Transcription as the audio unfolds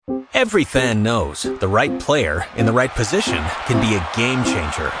Every fan knows the right player in the right position can be a game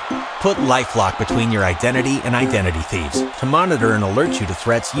changer. Put LifeLock between your identity and identity thieves to monitor and alert you to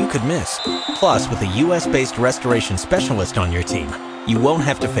threats you could miss. Plus, with a U.S.-based restoration specialist on your team, you won't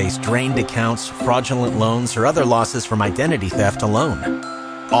have to face drained accounts, fraudulent loans, or other losses from identity theft alone.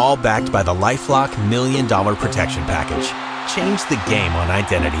 All backed by the LifeLock $1 Million Protection Package. Change the game on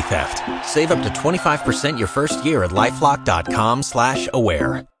identity theft. Save up to 25% your first year at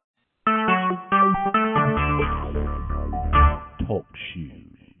LifeLock.com/aware. Talk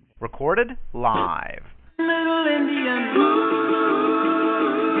shoes. Recorded live. Little Indian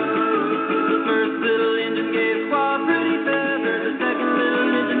the first little engine gave Squaw pretty feathers. The second little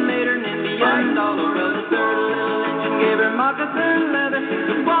engine made her an Indian dollar. The third little engine gave her moccasin leather.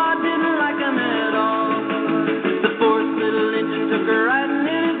 The Squaw didn't like them at all. The fourth little engine took her riding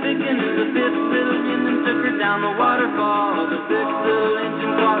in a big canoe. The fifth little engine took her down the waterfall. The sixth little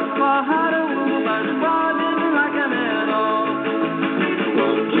engine taught a Squaw how to woo, but the Squaw didn't like them at all.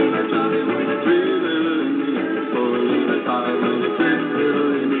 One little Johnny with the three little Indians, four little five with the six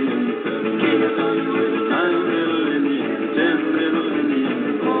little Indians, seven little eight with the nine little Indians, 10 little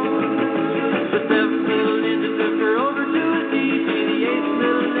Indians. The seventh little engine took her over to a teepee. The eighth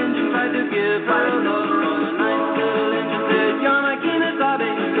little engine tried to give her another on. The ninth little engine said, "You're my Kemosabe."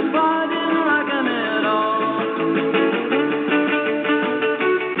 The Squaw didn't like him at all.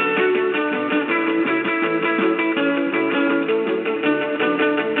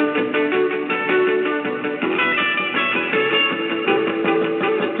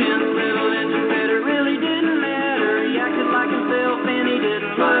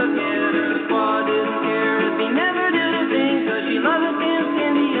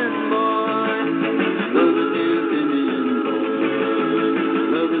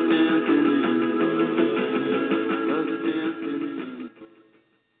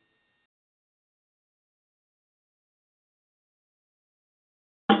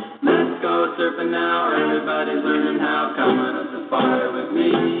 Surfing now, everybody's learning how. Come on up the fire with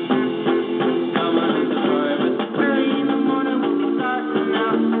me. Come on up the fire with me. Early in the morning we'll be starting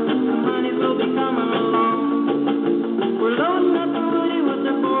out. Some honeys will be coming along. We're loading up the woody with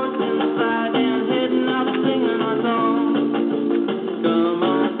their boards in the side and heading out singing our song. Come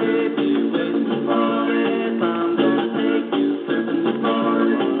on, baby, waiting for it. I'm gonna take you surfing the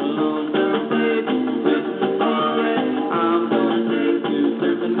forest. Along the baby, waiting for it. I'm gonna take you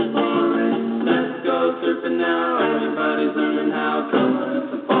surfing the forest. Surfing now, everybody's learning how. Come on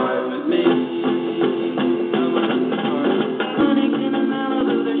up the fire with me. Come on up the fire. Honey's in a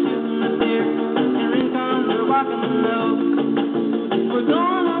Malibu, they're shooting the deer. And Rincons, they're walking the nose. We're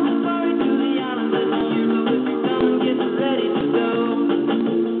going on safari to the islands this year, so if you come and get ready to go.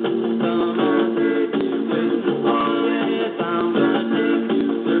 Come on, baby, waiting for it. I'm gonna take you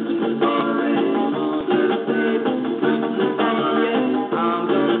surfing the forest. Come on, baby, waiting for it. I'm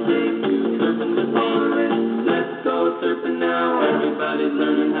gonna take you surfing the forest. Let's go surfing now, everybody's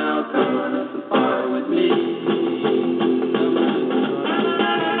learning how. Come on up the fire with me. Come on up the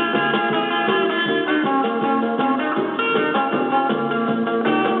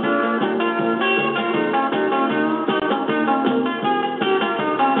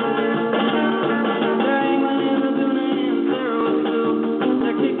They're angling in the tuna and Cerro too.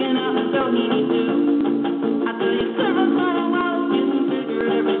 They're kicking out the Doheny too. I tell you, surfing's not a while, it's getting bigger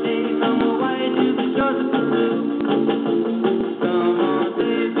every day. From Hawaii to the shores of Peru. Come on,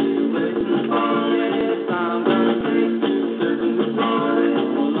 baby, waiting for it. I'm gonna take you surfing the forest.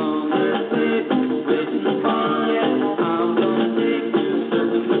 Along there, baby, waiting for it. I'm gonna take you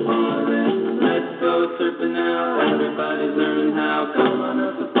surfing the forest. Let's go surfing now, everybody's learning how. Come on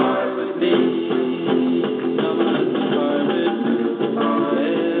up the fire with me. Come on up the fire with me.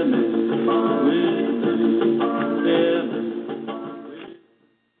 Yeah, make the fire with me. Yeah, make the fire with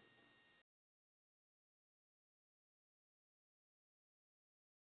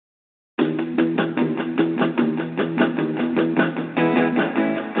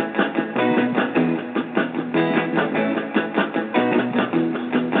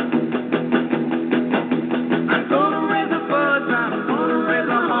I'm gonna raise a buzz, I'm gonna raise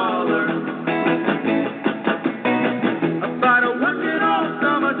a holler. About to work it all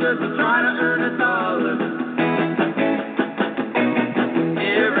summer just trying to earn a dollar.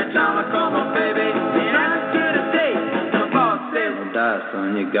 Every time I call my baby and ask her to date, my boss says, "Don't die,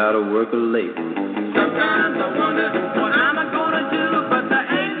 son, you gotta work late." Sometimes I wonder what I'm gonna do, but there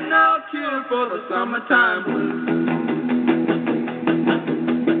ain't no cure for the summertime blues.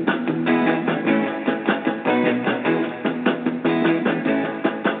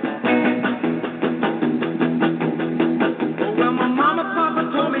 Well, my mama,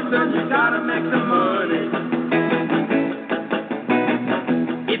 papa told me son, you gotta make some money.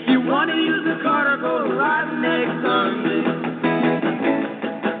 If you wanna use the car, go right next Sunday.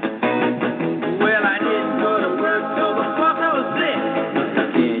 Well, I didn't go to work till the 4th I was sick. You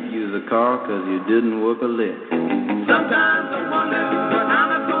can't use a car 'cause you didn't work a lick. Sometimes I wonder what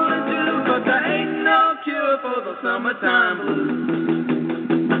I'm gonna do, but there ain't no cure for the summertime blues.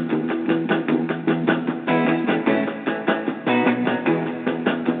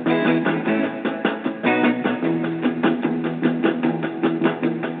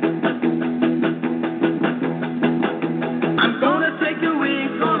 I'm gonna take a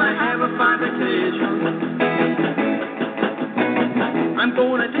week, gonna have a fine vacation. I'm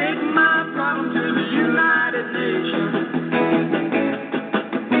gonna take my problem to the United Nations.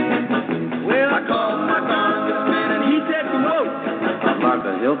 Well, I called my congressman and he said, whoa, I'd like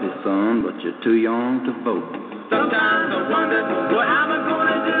to help you, son, but you're too young to vote. Sometimes I wonder what I'm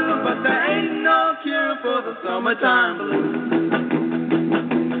gonna do, but there ain't no cure for the summertime blues.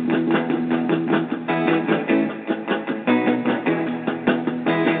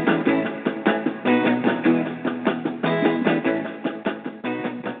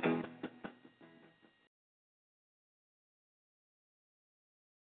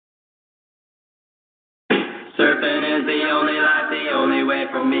 Surfing is the only life, the only way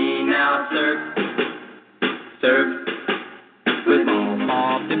for me now. Surf, surf, with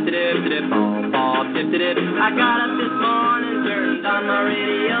ball, dip, dip, dip, ball, dip, dip. I got up this morning, turned on my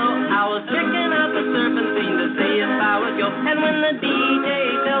radio. I was checking out the surfing scene to see if I would go. And when the DJ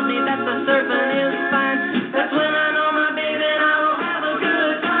tells me that the surfing is fine, that's when I know my baby and I will have a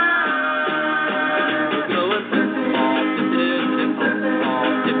good time. Going surfing, ball, dip, dip, dip, ball,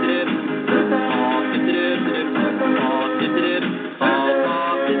 dip, dip, ball, dip, dip, dip.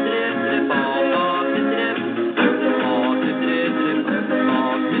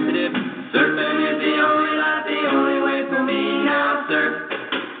 Surfing is the only life, the only way for me now. Surf,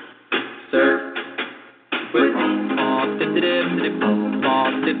 surf, with ball, dip, dip, dip,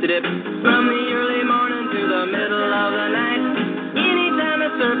 ball, dip, dip. From the early morning to the middle of the night, anytime the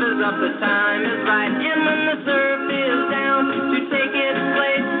surf is up, the time is right. And when the surf is down to take its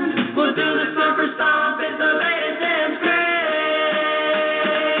place, we'll do the surfer stomp. It's the latest dance craze.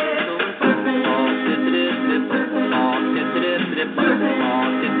 Surfing, ball, dip, dip, dip, ball, dip, dip, dip, ball,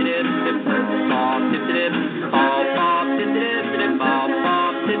 dip, dip, dip, ball, dip, dip, ball, ball, dip, dip, dip, ball,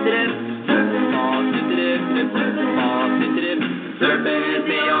 ball, dip, dip, ball, dip, dip, dip, ball, dip, dip. Surfing is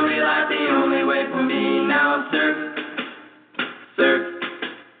the only life, the only way for me now. Surf, surf,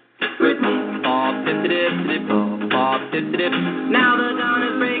 with me. Ball, dip, dip, dip, ball, dip, dip. Now the dawn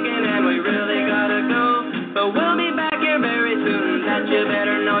is breaking and we really gotta go, but we'll be back here very soon. That you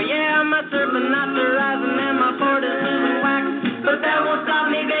better know. Yeah, my surfing knots are rising and my board is losing wax, but that won't stop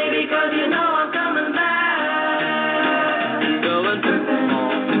me, baby, 'cause you know I'm coming back. Going surfing,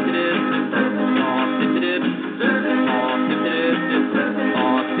 ball, dip, dip, dip, ball, dip, dip, ball, dip, dip, dip,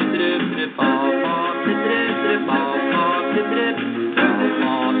 ball, dip, dip, dip, ball, ball, dip, dip, dip, ball, ball, dip, dip,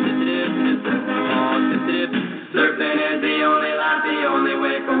 ball, dip, dip, dip, ball, dip, dip. Surfing is the only life, the only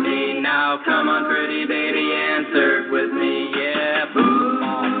way for me now. Come on, pretty baby, and surf with me, yeah. Boom,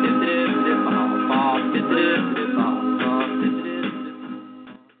 ball, dip, dip, dip, ball, dip, dip, dip, ball, dip, dip, dip.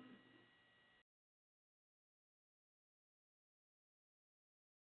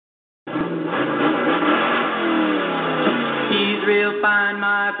 She's real fine,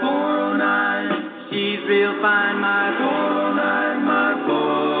 my 409. She's real fine, my 409, my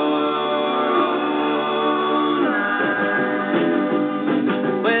 409.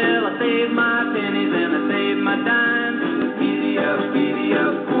 Well, I saved my pennies and I saved my dimes. Giddy up,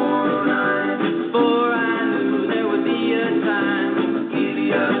 409. Before I knew there would be a time.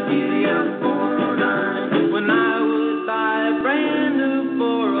 Giddy up, 409. When I would buy a brand new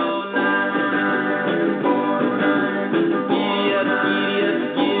 409. 409. Giddy up,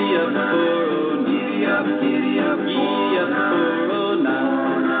 409. Giddy up, 409.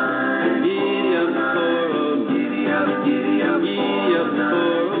 Giddy up,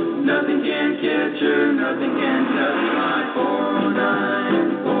 409. Nothing can catch her, nothing can touch my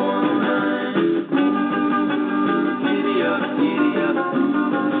 409. 409. Giddy up, giddy up.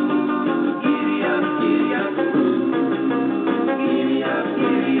 Giddy up, giddy up. Giddy up,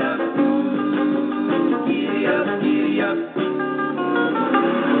 giddy up. Giddy up, giddy up.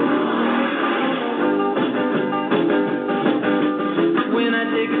 When I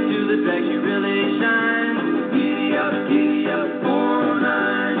take her to the track, she really shines. Giddy up,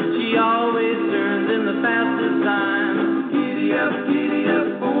 409. She always turns in the fastest time. Giddy up,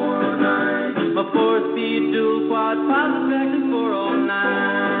 409. My 4-speed dual quad positive track is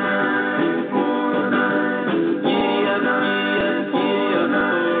 409.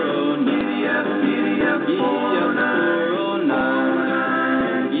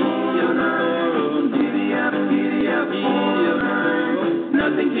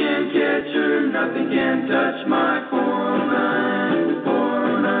 nothing can touch my 409,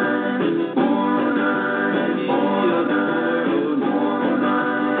 409, 409, 409,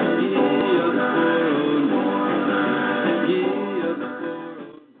 409.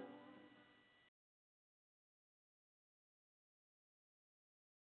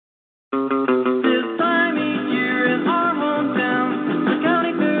 This time each year in our hometown, the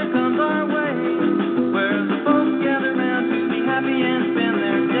county fair comes our way, where the folks gather round to be happy and spend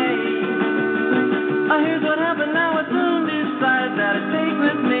their day. Here's what happened now, I soon decided that I'd take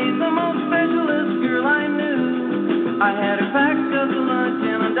with me the most specialist girl I knew. I had her packed up to lunch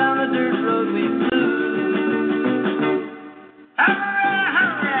and on down the dirt road we flew. Hurry,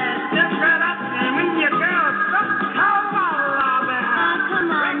 hurry, step right up and meet your girl. Come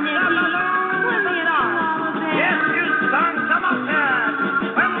on, Nicky. Let me know. Yes, you son, come up here.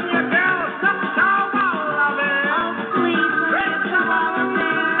 When your girl sucks all of it. Oh, please, let me come on,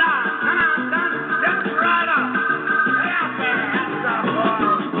 man. Come on, son, step right up. Hey, up there, that's the boy.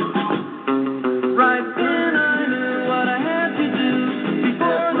 Right then I knew what I had to do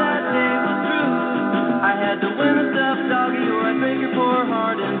before that day was through. I had to win a stuffed doggy or I'd break her poor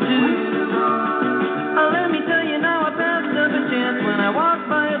heart in two. Let me tell you now, I passed up a chance when I walked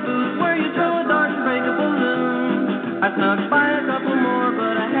by a booth where you throw a dart and break a balloon. I snuck by a couple more,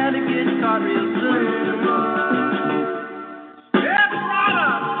 but I had to get caught real soon. Get right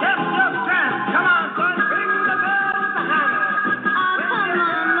up, catch your strength. Come on, son, ring the bell behind it. Oh, come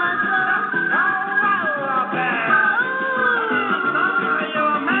on, Muscle. Oh, up there. Are you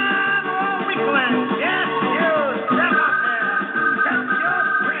a man or a weakling? Yes, you. Step up there. Catch your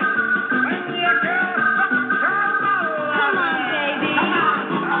strength. When your girl sucks her bottle. Come on, baby.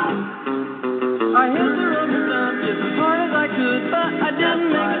 Come on. I hit the road and stumped just as hard as I could, but I didn't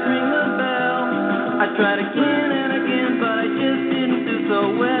make it ring the bell. I tried again and again, but I just didn't do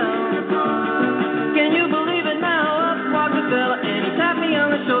so well. Can you believe it now? Up walked the fella and he tapped me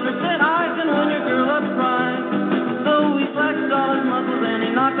on the shoulder, said I can win your girl a prize. So he flexed all his muscles and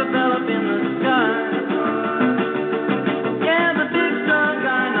he knocked the bell up in the sky. Yeah, the big strong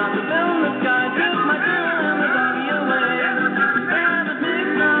guy knocked the bell in the sky, took my girl and the doggy away. Yeah, the big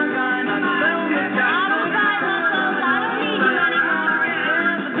strong guy knocked the bell in the sky. All right, Muscles, I don't need you anymore.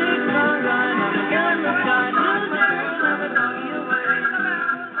 Yeah, the big strong guy knocked the bell in the sky, took my girl and the doggy away.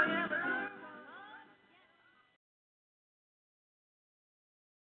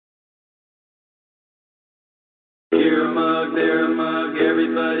 Here a mug, there a mug,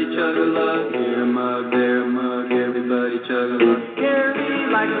 everybody chug a lug. Here a mug, there a mug, everybody chug a lug. Harry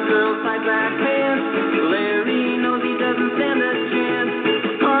likes a girl tight black pants. Larry knows he doesn't stand a chance.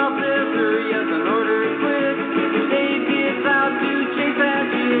 Carl says hurry up and order it quick. Dave gets out to chase that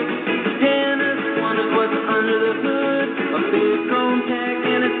chick. Dennis wonders what's under the hood. A big chrome tag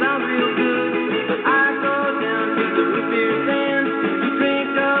and it sounds real good. But I go down to the root beer stand to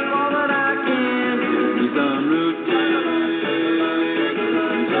drink up all that I can. Give me some root beer. Give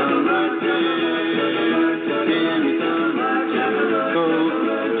me some root beer. Give me some cold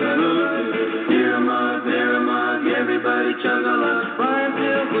root beer. Here a mug, there a mug, everybody chug a lug. Brian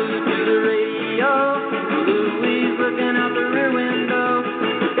still glued to the radio. Louie's looking out the rear window.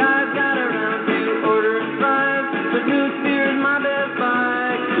 Guys got around to ordering fries, but root beer is my best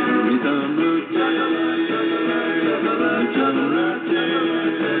buy. Give me some root beer. Chug a root beer.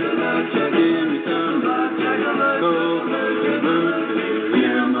 Give me some cold root beer.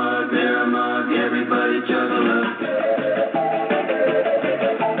 Here a mug, there a mug, everybody chug a lug.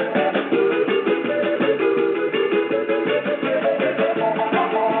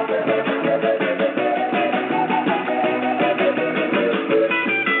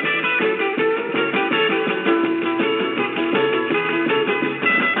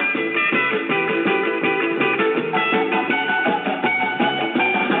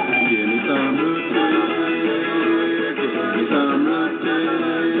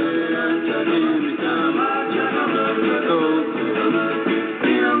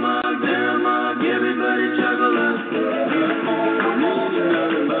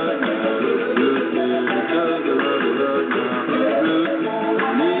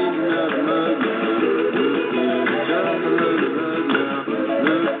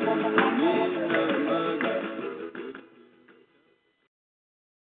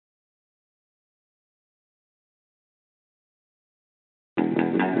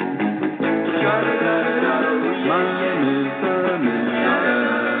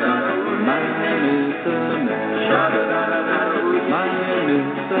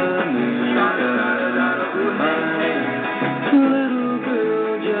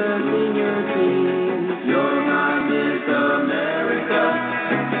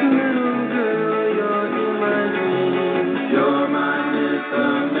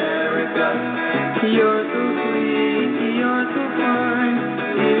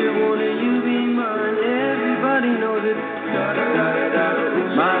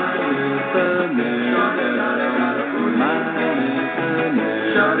 Miss America. My Miss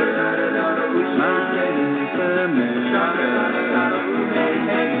America. My Miss America.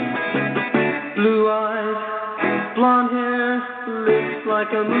 Blue eyes, blonde hair, lips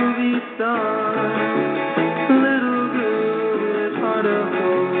like a movie star. Little girl with heart of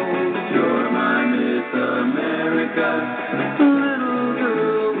gold. You're my Miss America. Little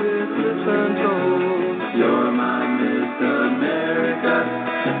girl with lips untold. You're my Miss America.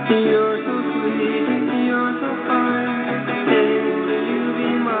 You're so sweet, you're so fine. Hey, will you be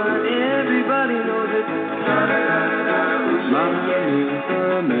mine? Everybody knows it. My Miss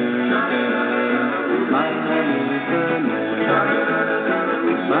America. My Miss America.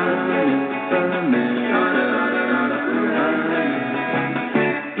 My Miss America.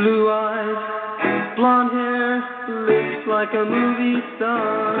 Blue eyes, blonde hair, lips like a movie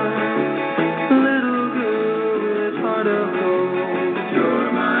star. Little girl with heart of gold.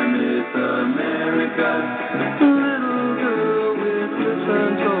 You're my Miss America. Little girl with lips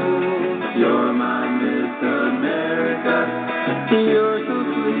untold. You're my Miss America. You're so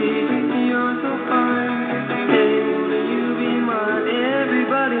sweet, you're so fine. Hey, will you be mine?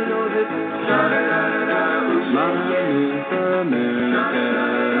 Everybody knows it. My Miss America.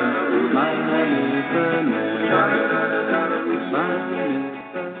 My Miss America. My Miss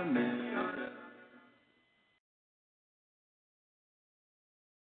America.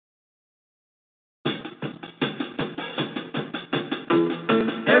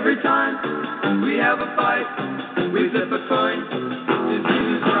 Every time we have a fight, we flip a coin to see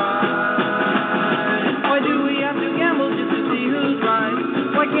who's right. Why do we have to gamble just to see who's right?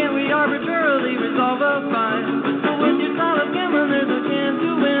 Why can't we arbitrarily resolve a fight? But when you start of gambling, there's a chance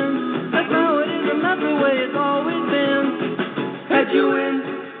to win. That's how it is, and that's the way it's always been. Head you win,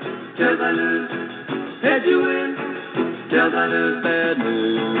 tails I lose. Head you win, tails I lose. Bad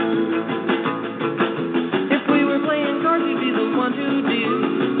news. If we were playing cards, we'd be the one to deal.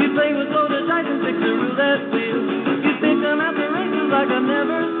 We play with loaded dice and fix the roulette wheel. You pick them out the races like I've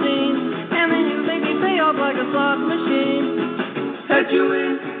never seen, and then you make me pay off like a slot machine. Head you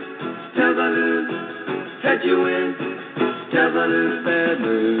win, tails I lose. Head you win, tails I lose. Bad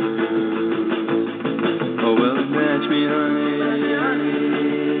news. Oh well, match me, honey.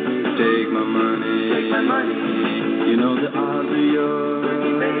 Take my money. You know the odds are yours.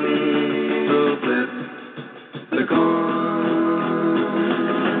 So flip the coin.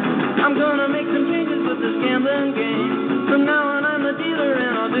 I'm gonna make some changes with this gambling game. From now on I'm the dealer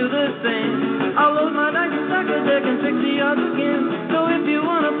and I'll do the same. I'll load my dice and stack a deck and fix the odds again. So if you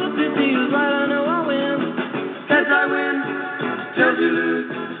wanna flip to see who's right, I know I'll win. Heads I win, tails you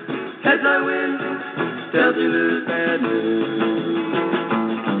lose. Heads I win, tails you lose. Bad news.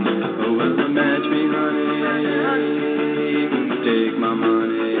 Oh well, match me, honey. Take my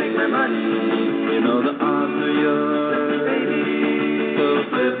money. You know the odds are yours. So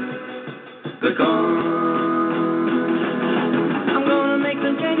flip the coin. I'm gonna make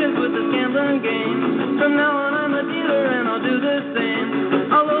some changes with this gambling game. From now on I'm a dealer and I'll do the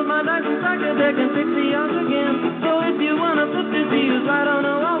same. I'll load my dice and stack a deck and fix the odds again. So if you wanna flip to see who's right, I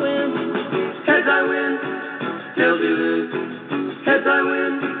know I'll win. Heads I win, tails you lose. Heads I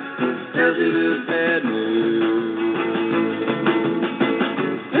win, tails you lose. Bad news.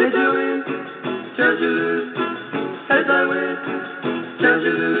 Heads I win, tails you lose. Heads I win, tails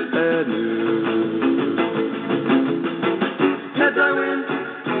you lose. Bad news. Heads I win,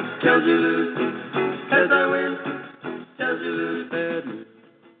 tails you lose. Heads I win, tails you lose. Bad news.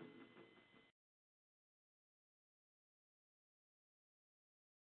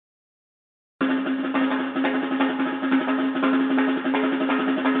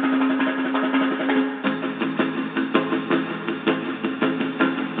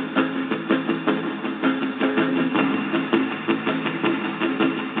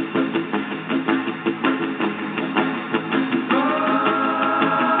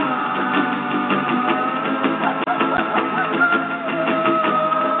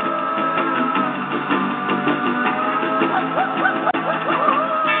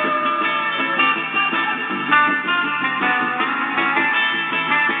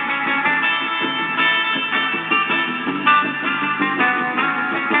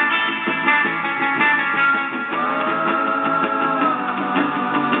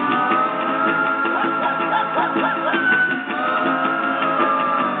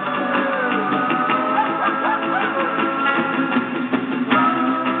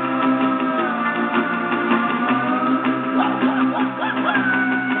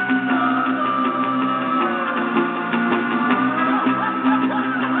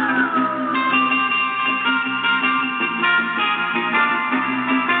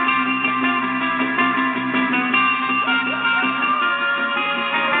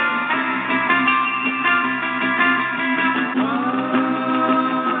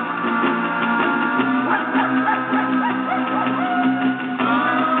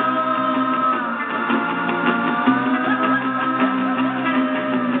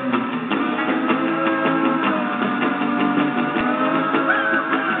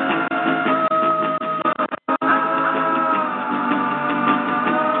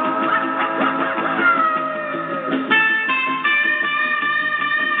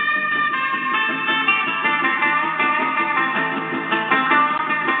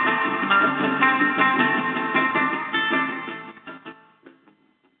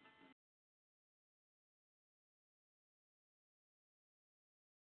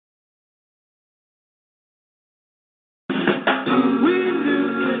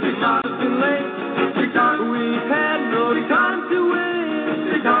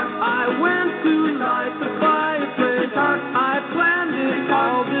 to light the fireplace. I planned it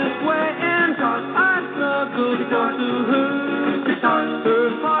all this way, and I struggled to talk to her. Her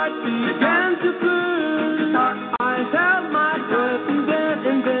heart began to burn. I held my breath in bed,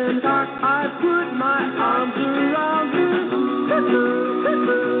 and then I put my arms around her.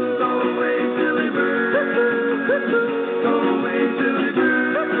 Go away, silly bird. Go away, silly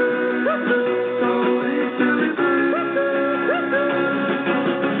bird. Go away, silly bird.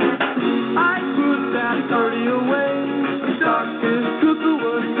 I put that party away. His cuckoo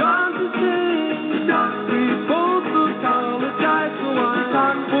was gone to stay. We both apologized, so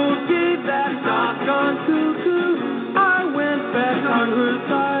I forgave that doggone cuckoo. I went back on her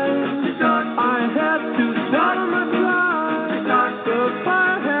side. I had to swallow my pride. The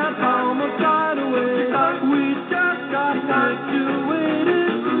fire had almost died away. We just got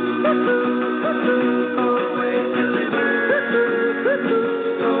situated. Go away, silly bird.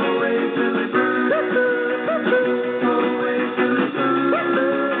 Go away, silly bird. Go away, silly bird.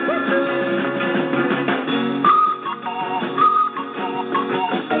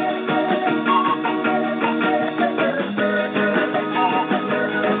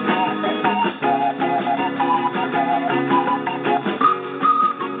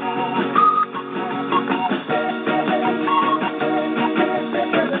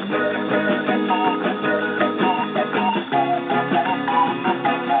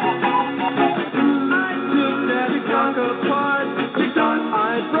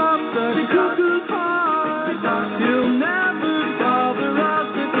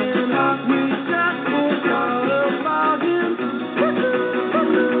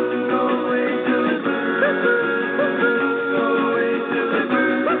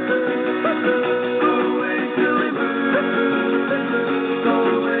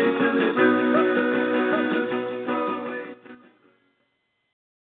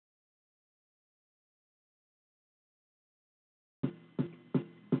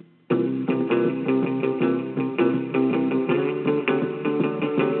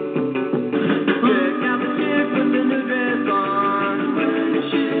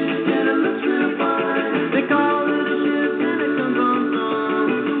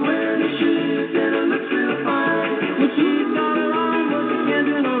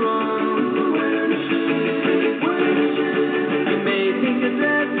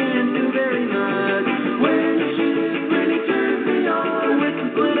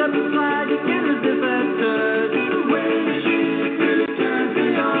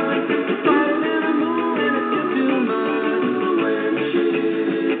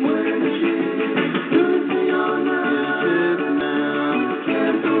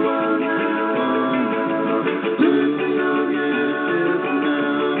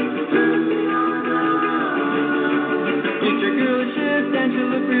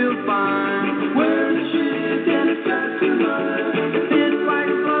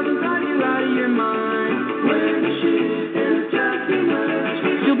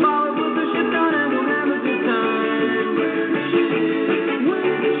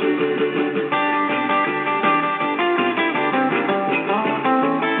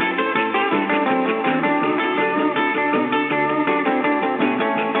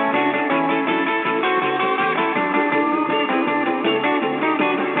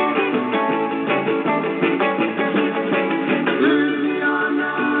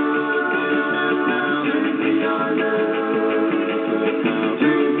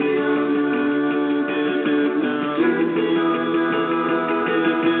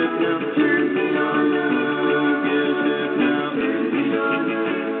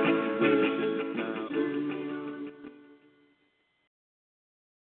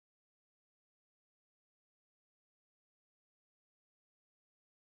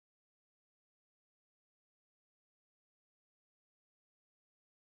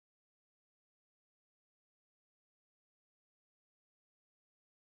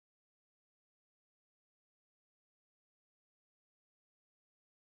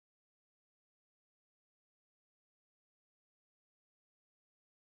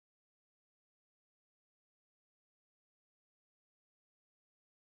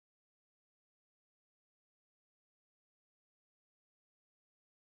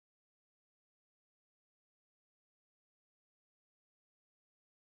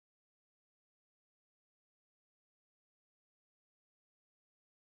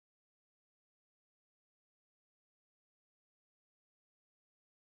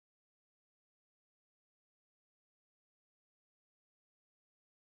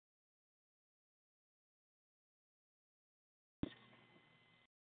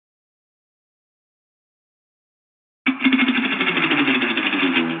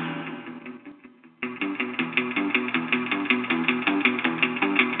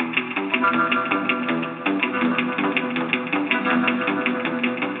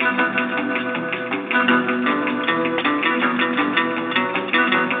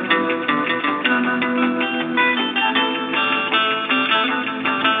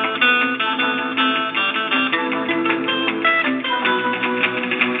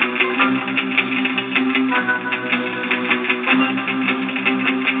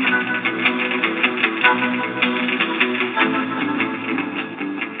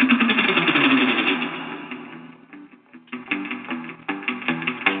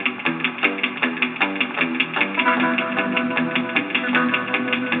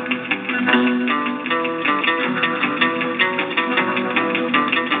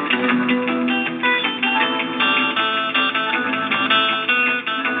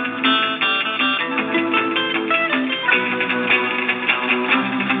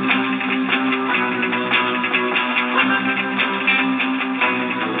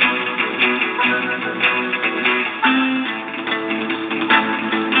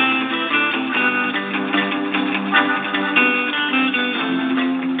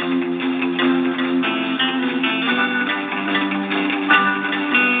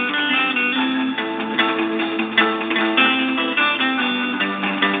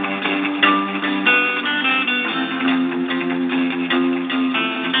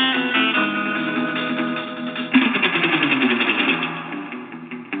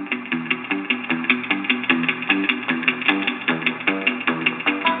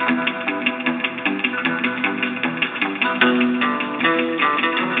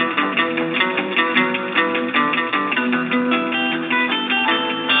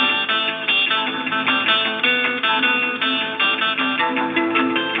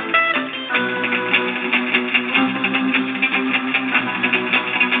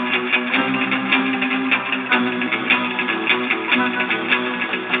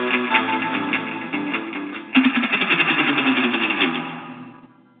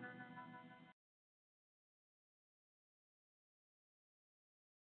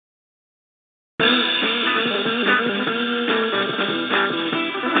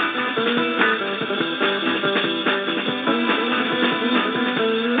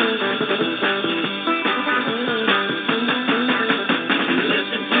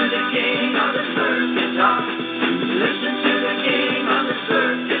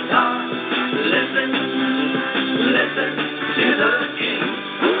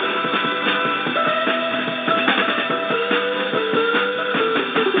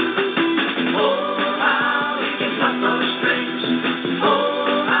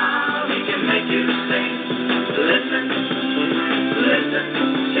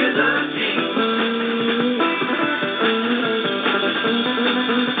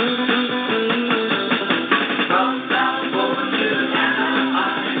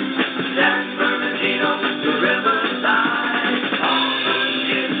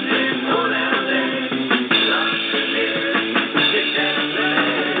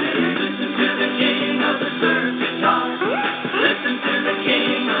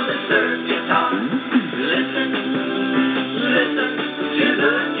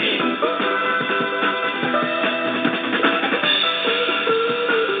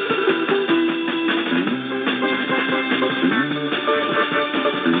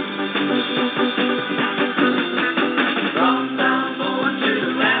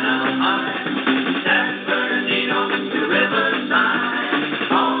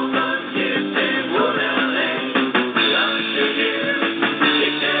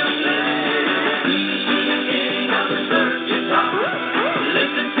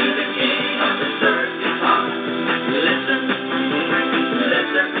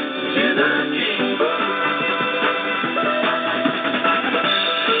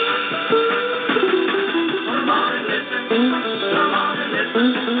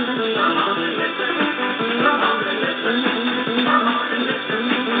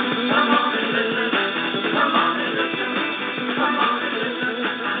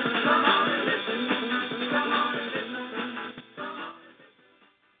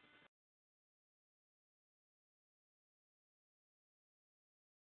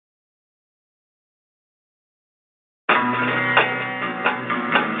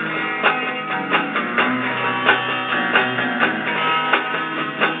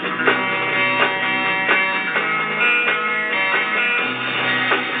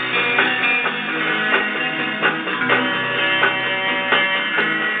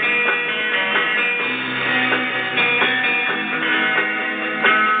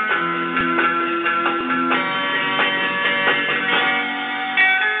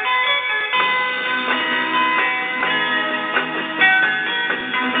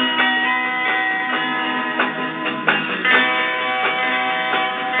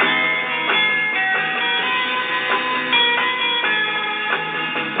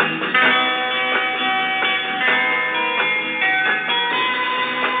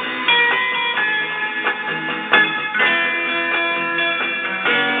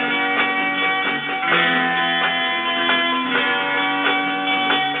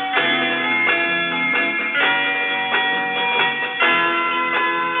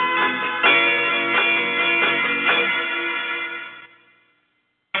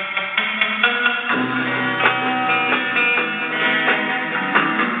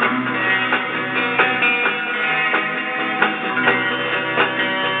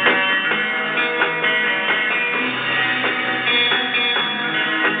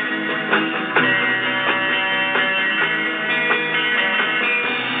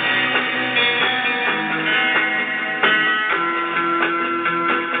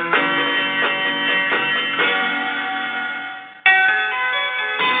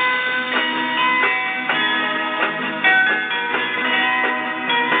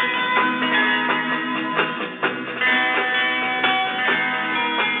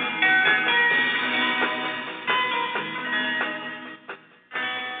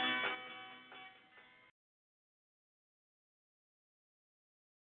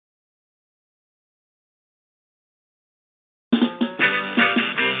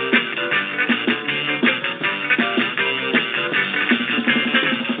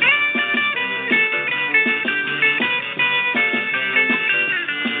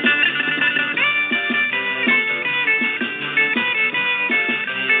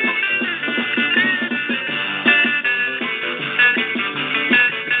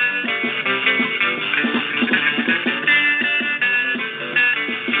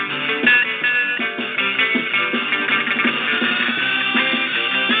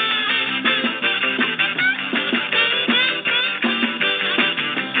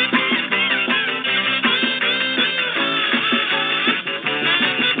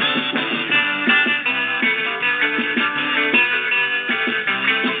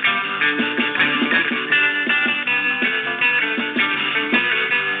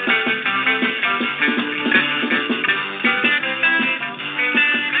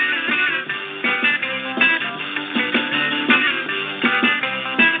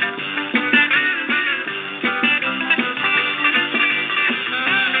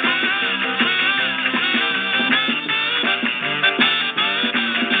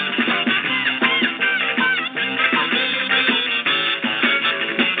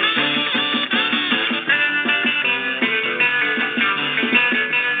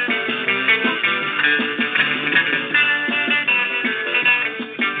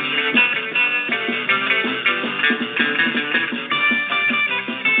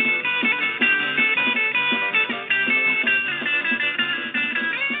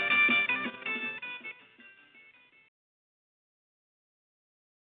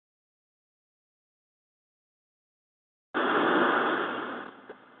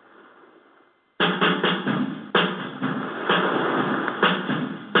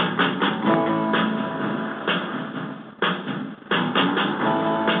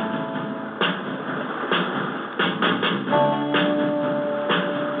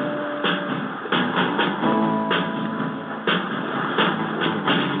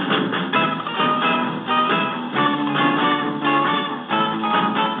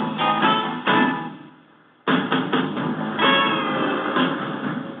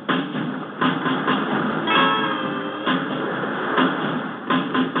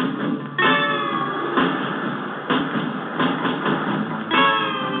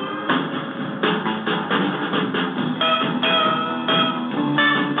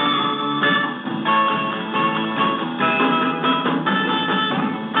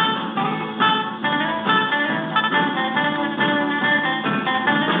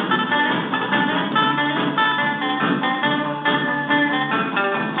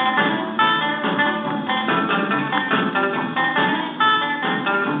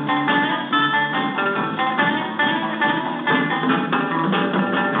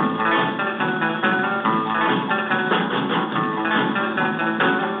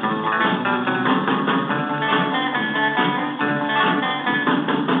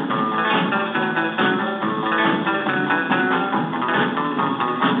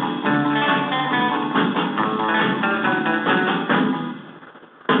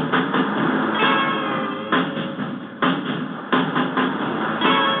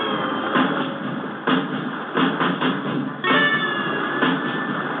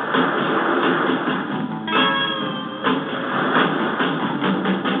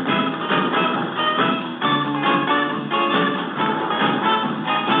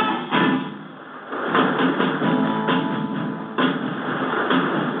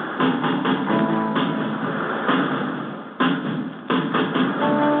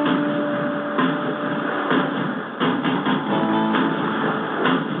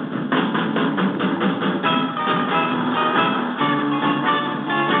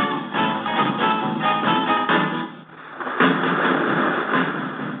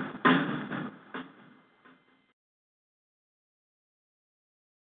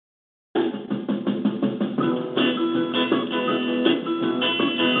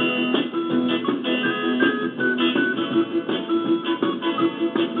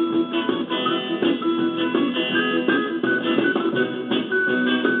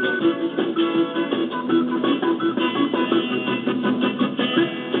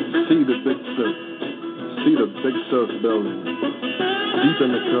 See the big surf. See the big surf building. Deep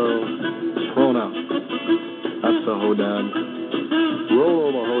in the curl, thrown out. That's the Hodad.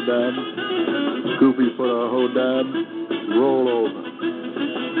 Roll over, Hodad. Goofy footer, Hodad. Roll over.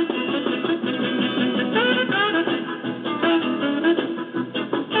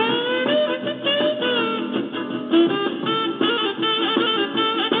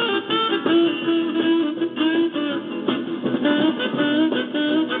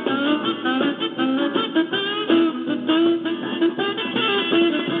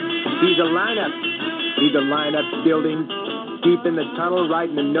 See the lineup building deep in the tunnel, right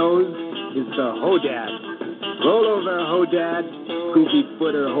in the nose is the Hodad. Roll over, Hodad. Goofy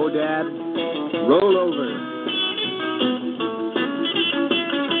footer, Hodad. Roll over.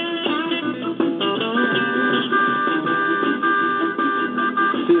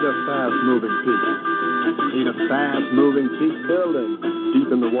 See the fast-moving peak. See the fast-moving peak building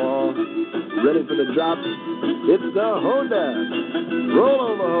deep in the wall, ready for the drop. It's the Hodad. Roll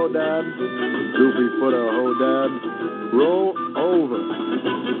over, Hodad. Goofy footer, Hodad. Roll over.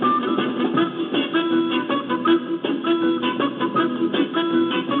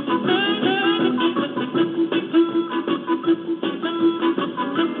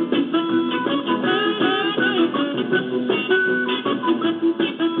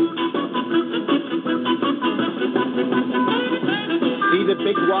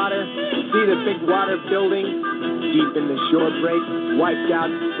 See the big water building deep in the shore break, wiped out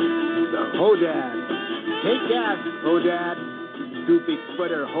the Hodad. Take gas, Hodad. Goofy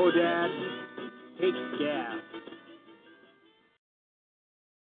footer, Hodad. Take gas.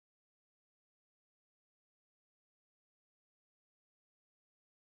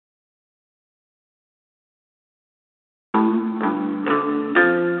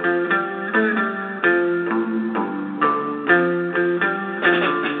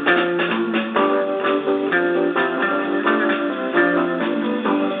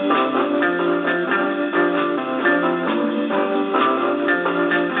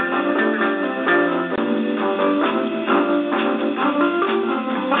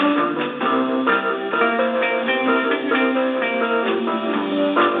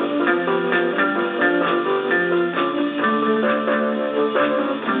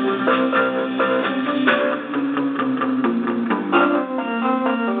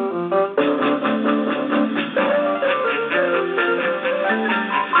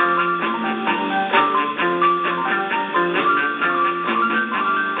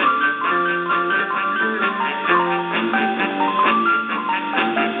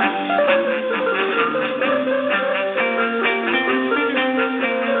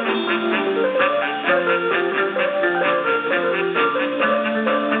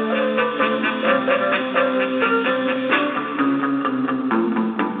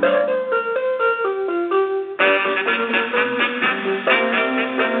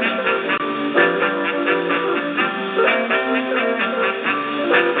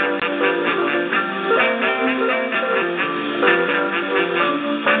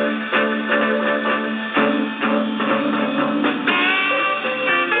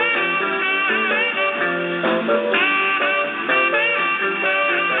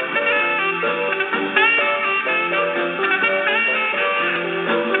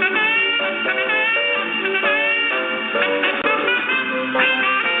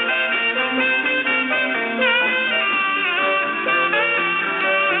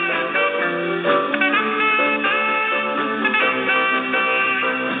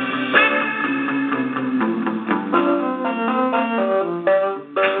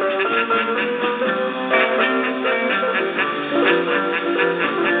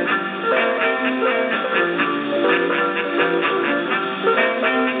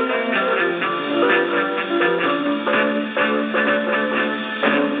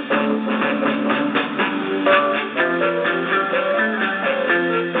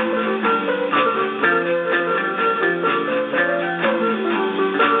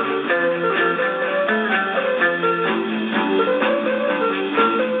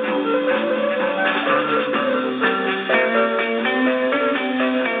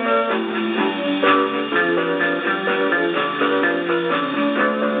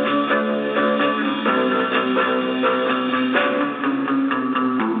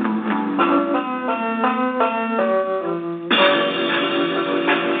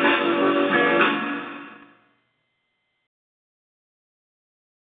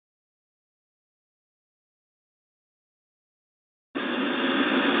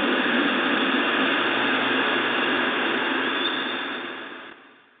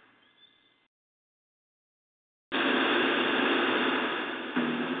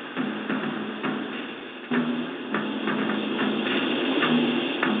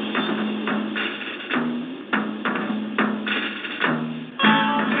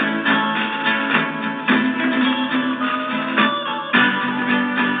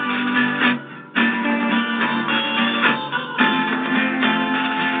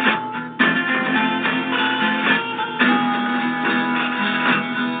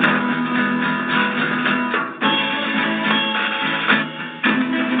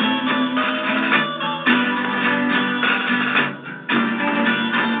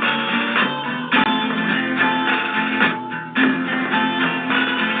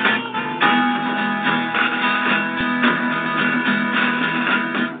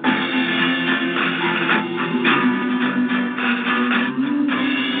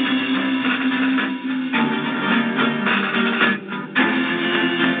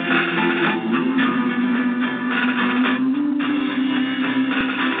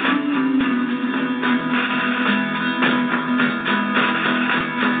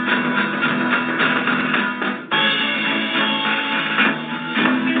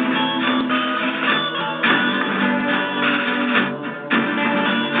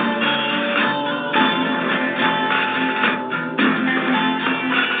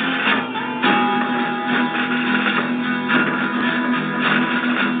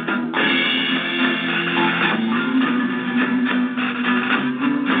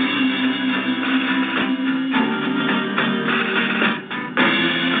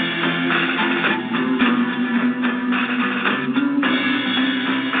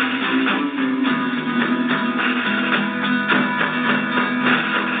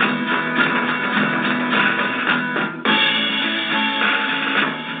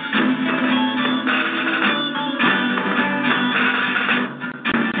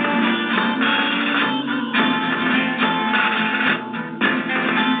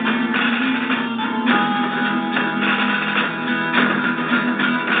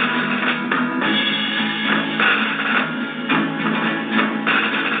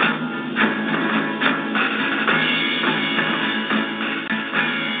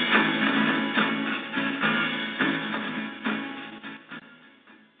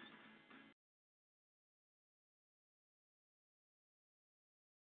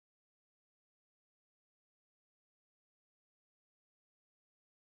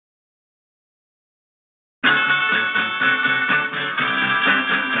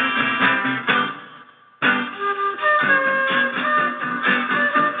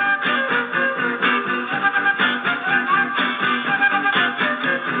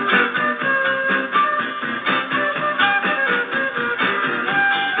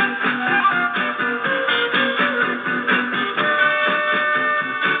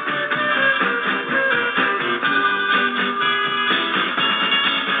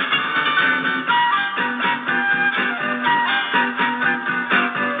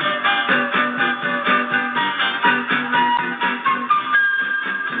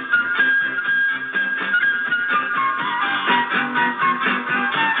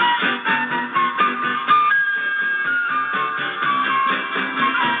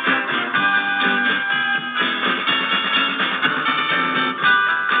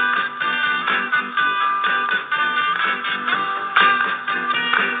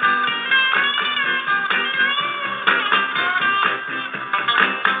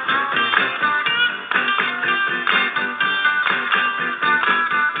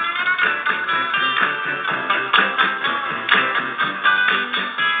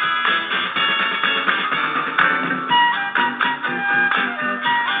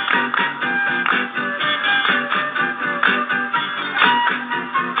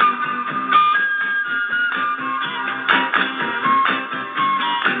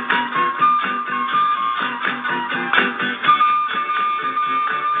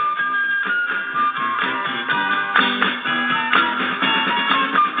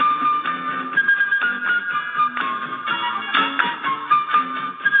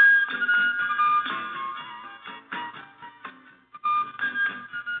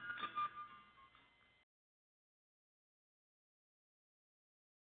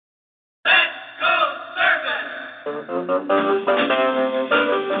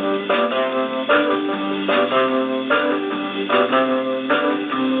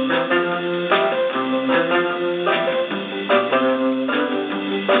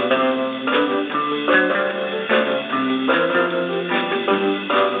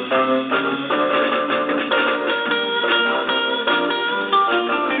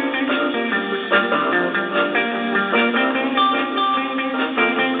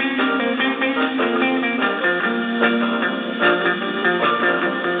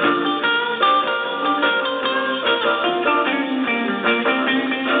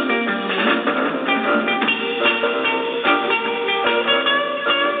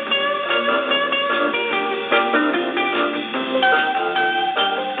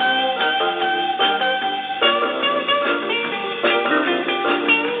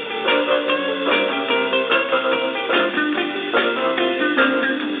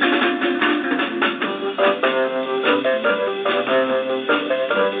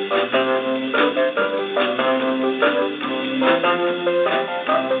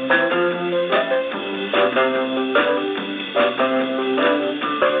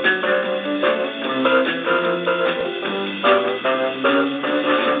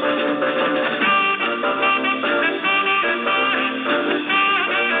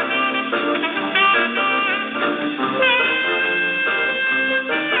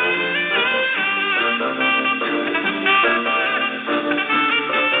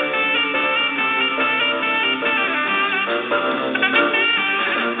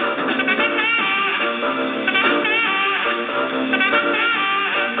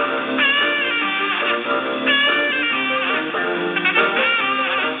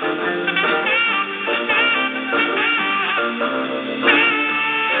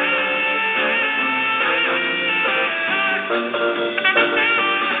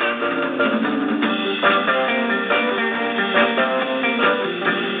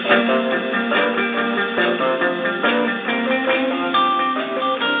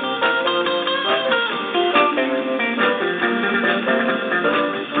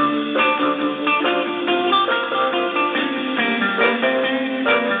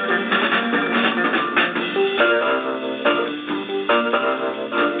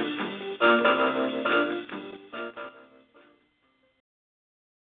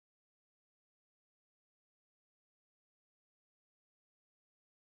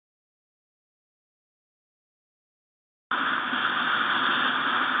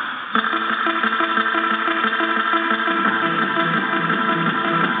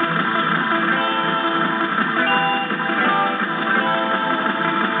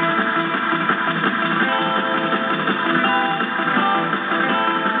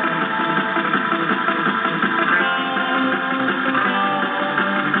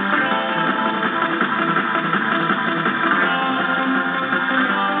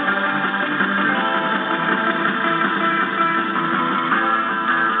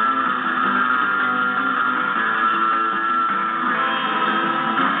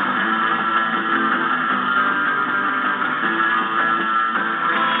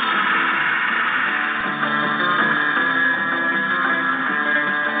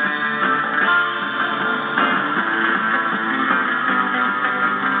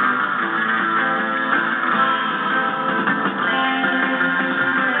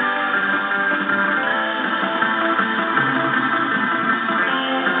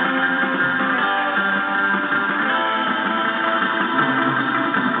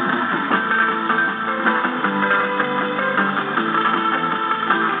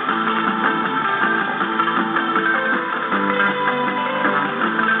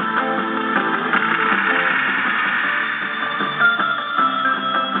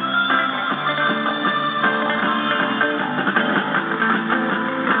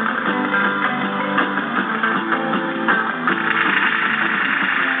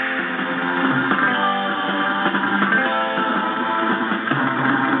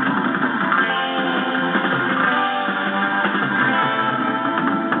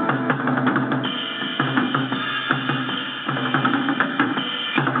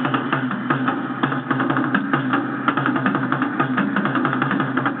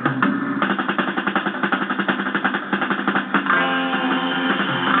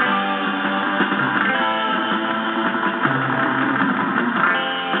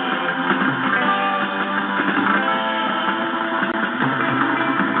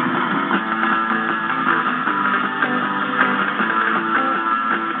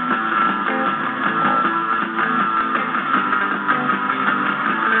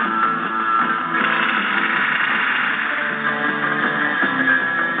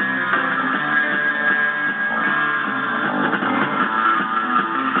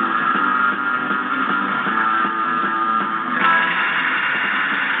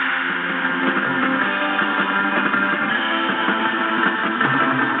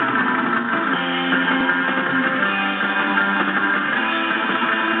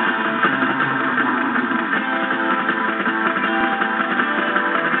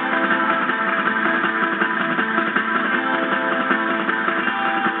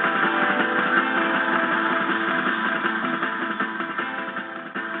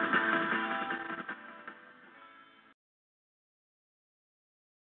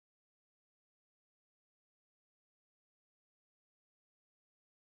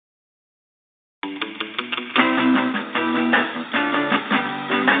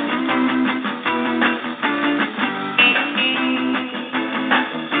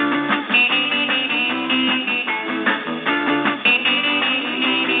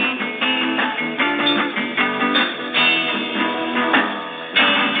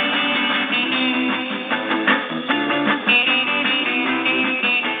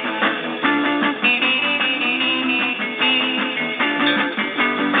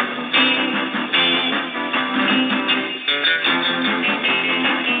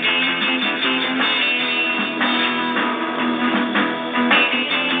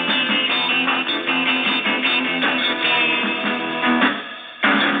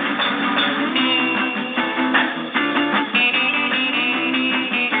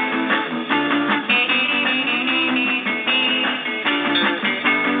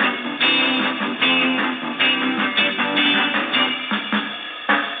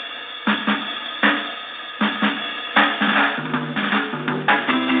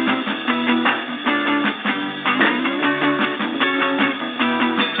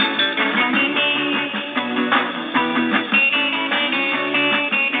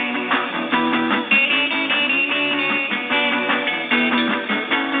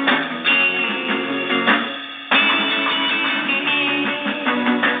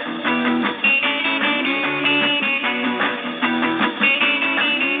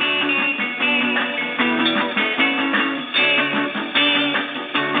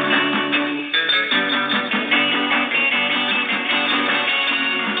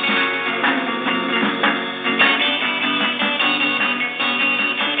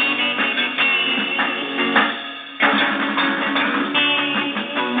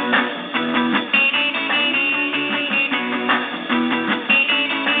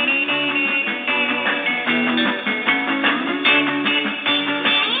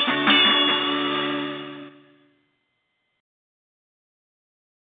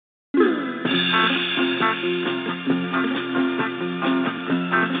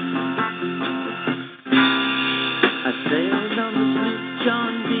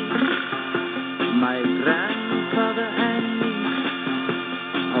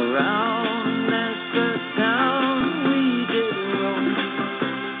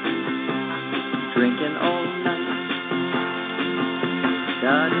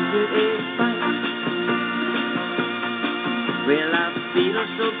 feel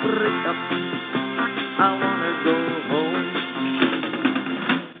so break up. I wanna go home.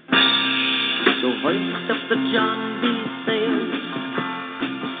 So hoist up the John B. sails,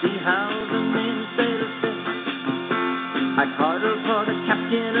 see how the mainsail sets. I called her for the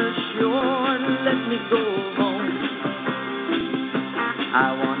captain ashore and let me go home.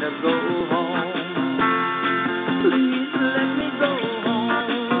 I wanna go home. Please let me go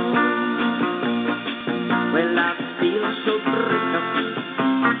home. Well, I feel so break up.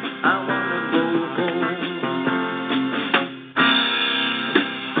 I wanna go home.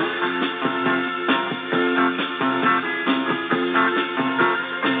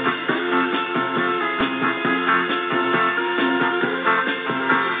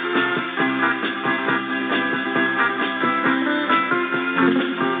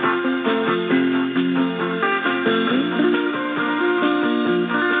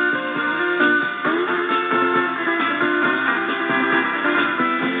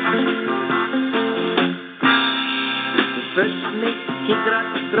 First mate, he got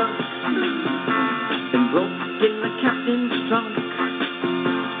drunk and broke in the captain's trunk.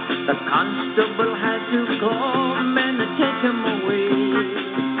 The constable had to come and take him away.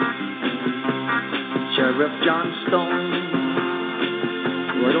 Sheriff John Stone,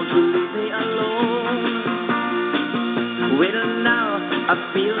 why don't you leave me alone? Well, now I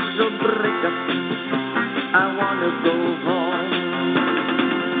feel so break up. I wanna go home.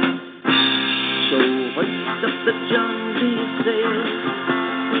 So hoist up the John B. sail,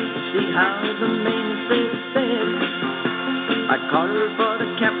 see how the mainsail sails. I called for the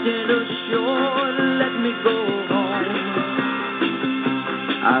captain ashore, let me go home.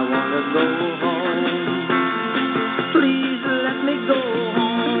 I wanna go home. Please let me go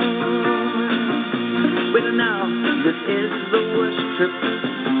home. Well, now this is the worst trip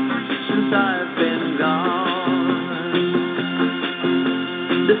since I've been gone.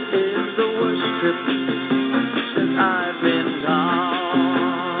 This is the worst trip since I've been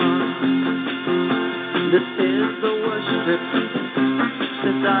gone. This is the worst trip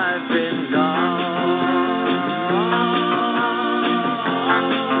since I've been gone.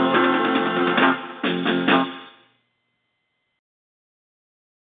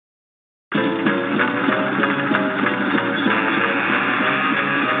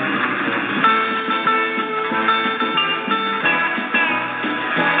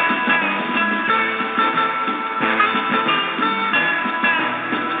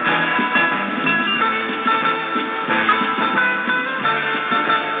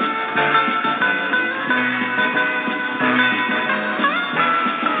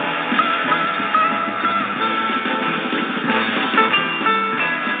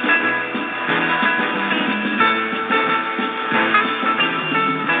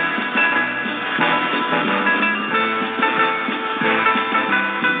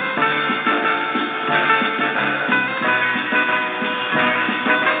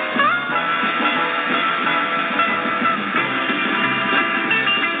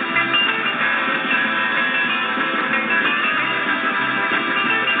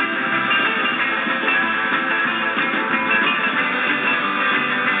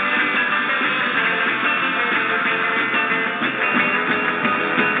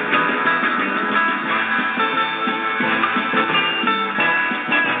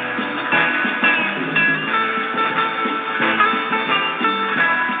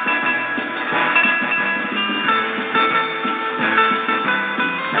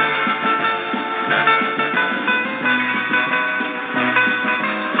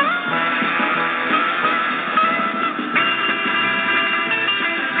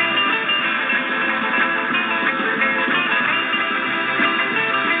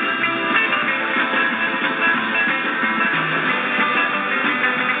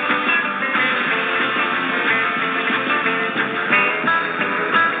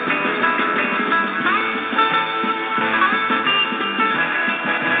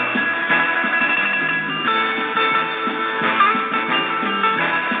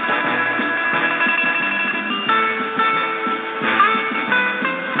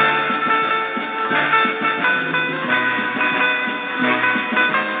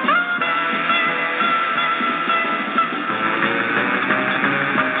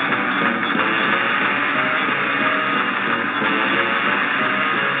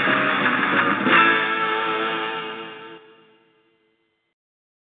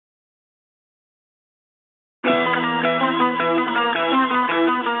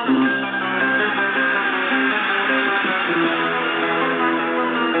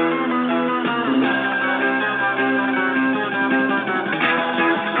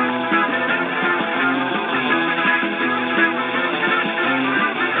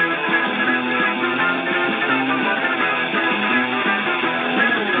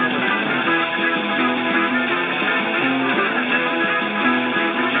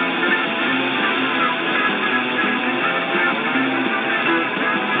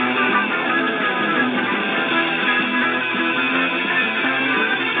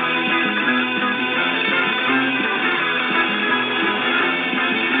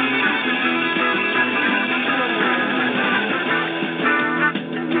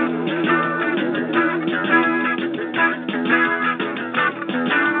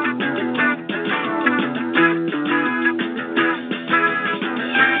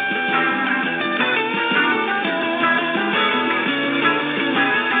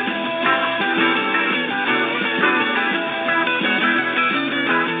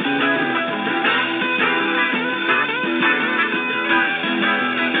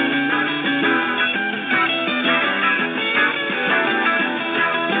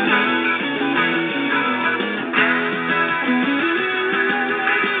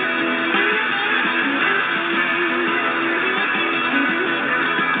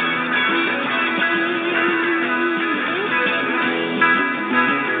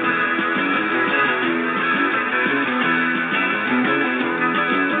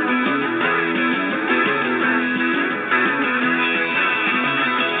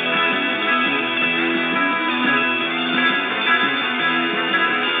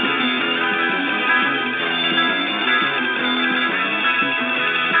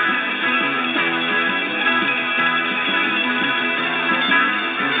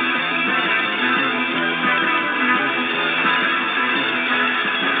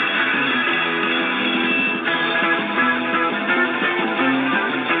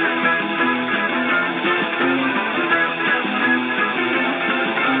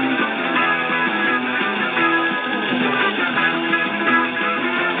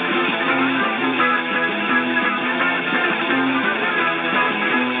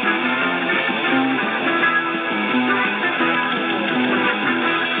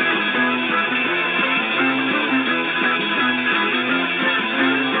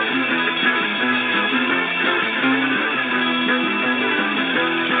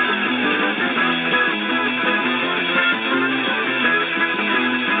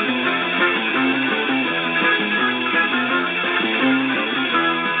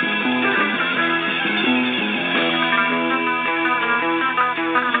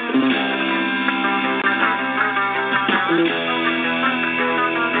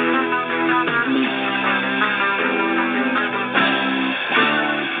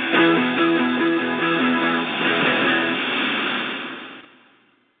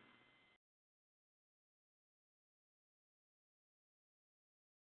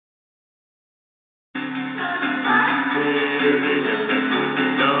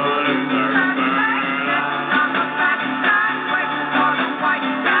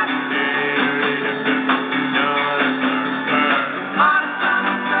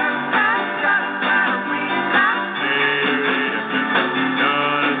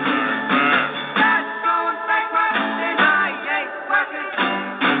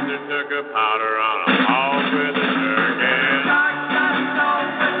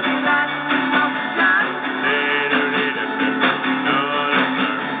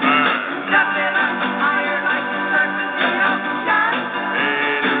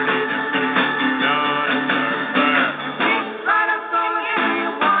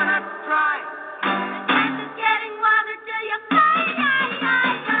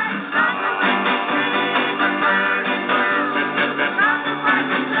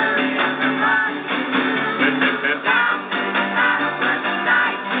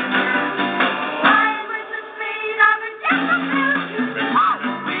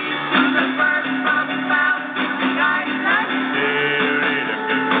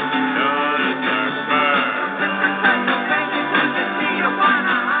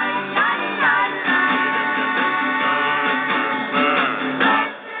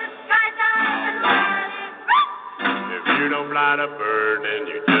 fly the bird, then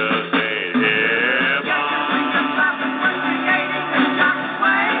you just ain't heaven.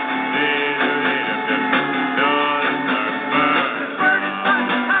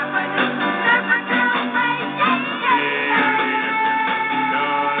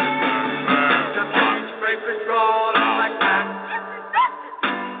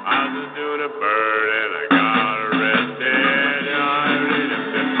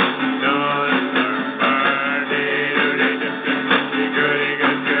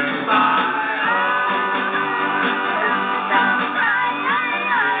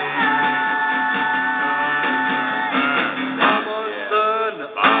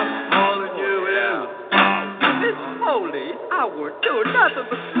 Nothing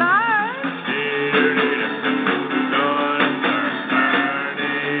but fly.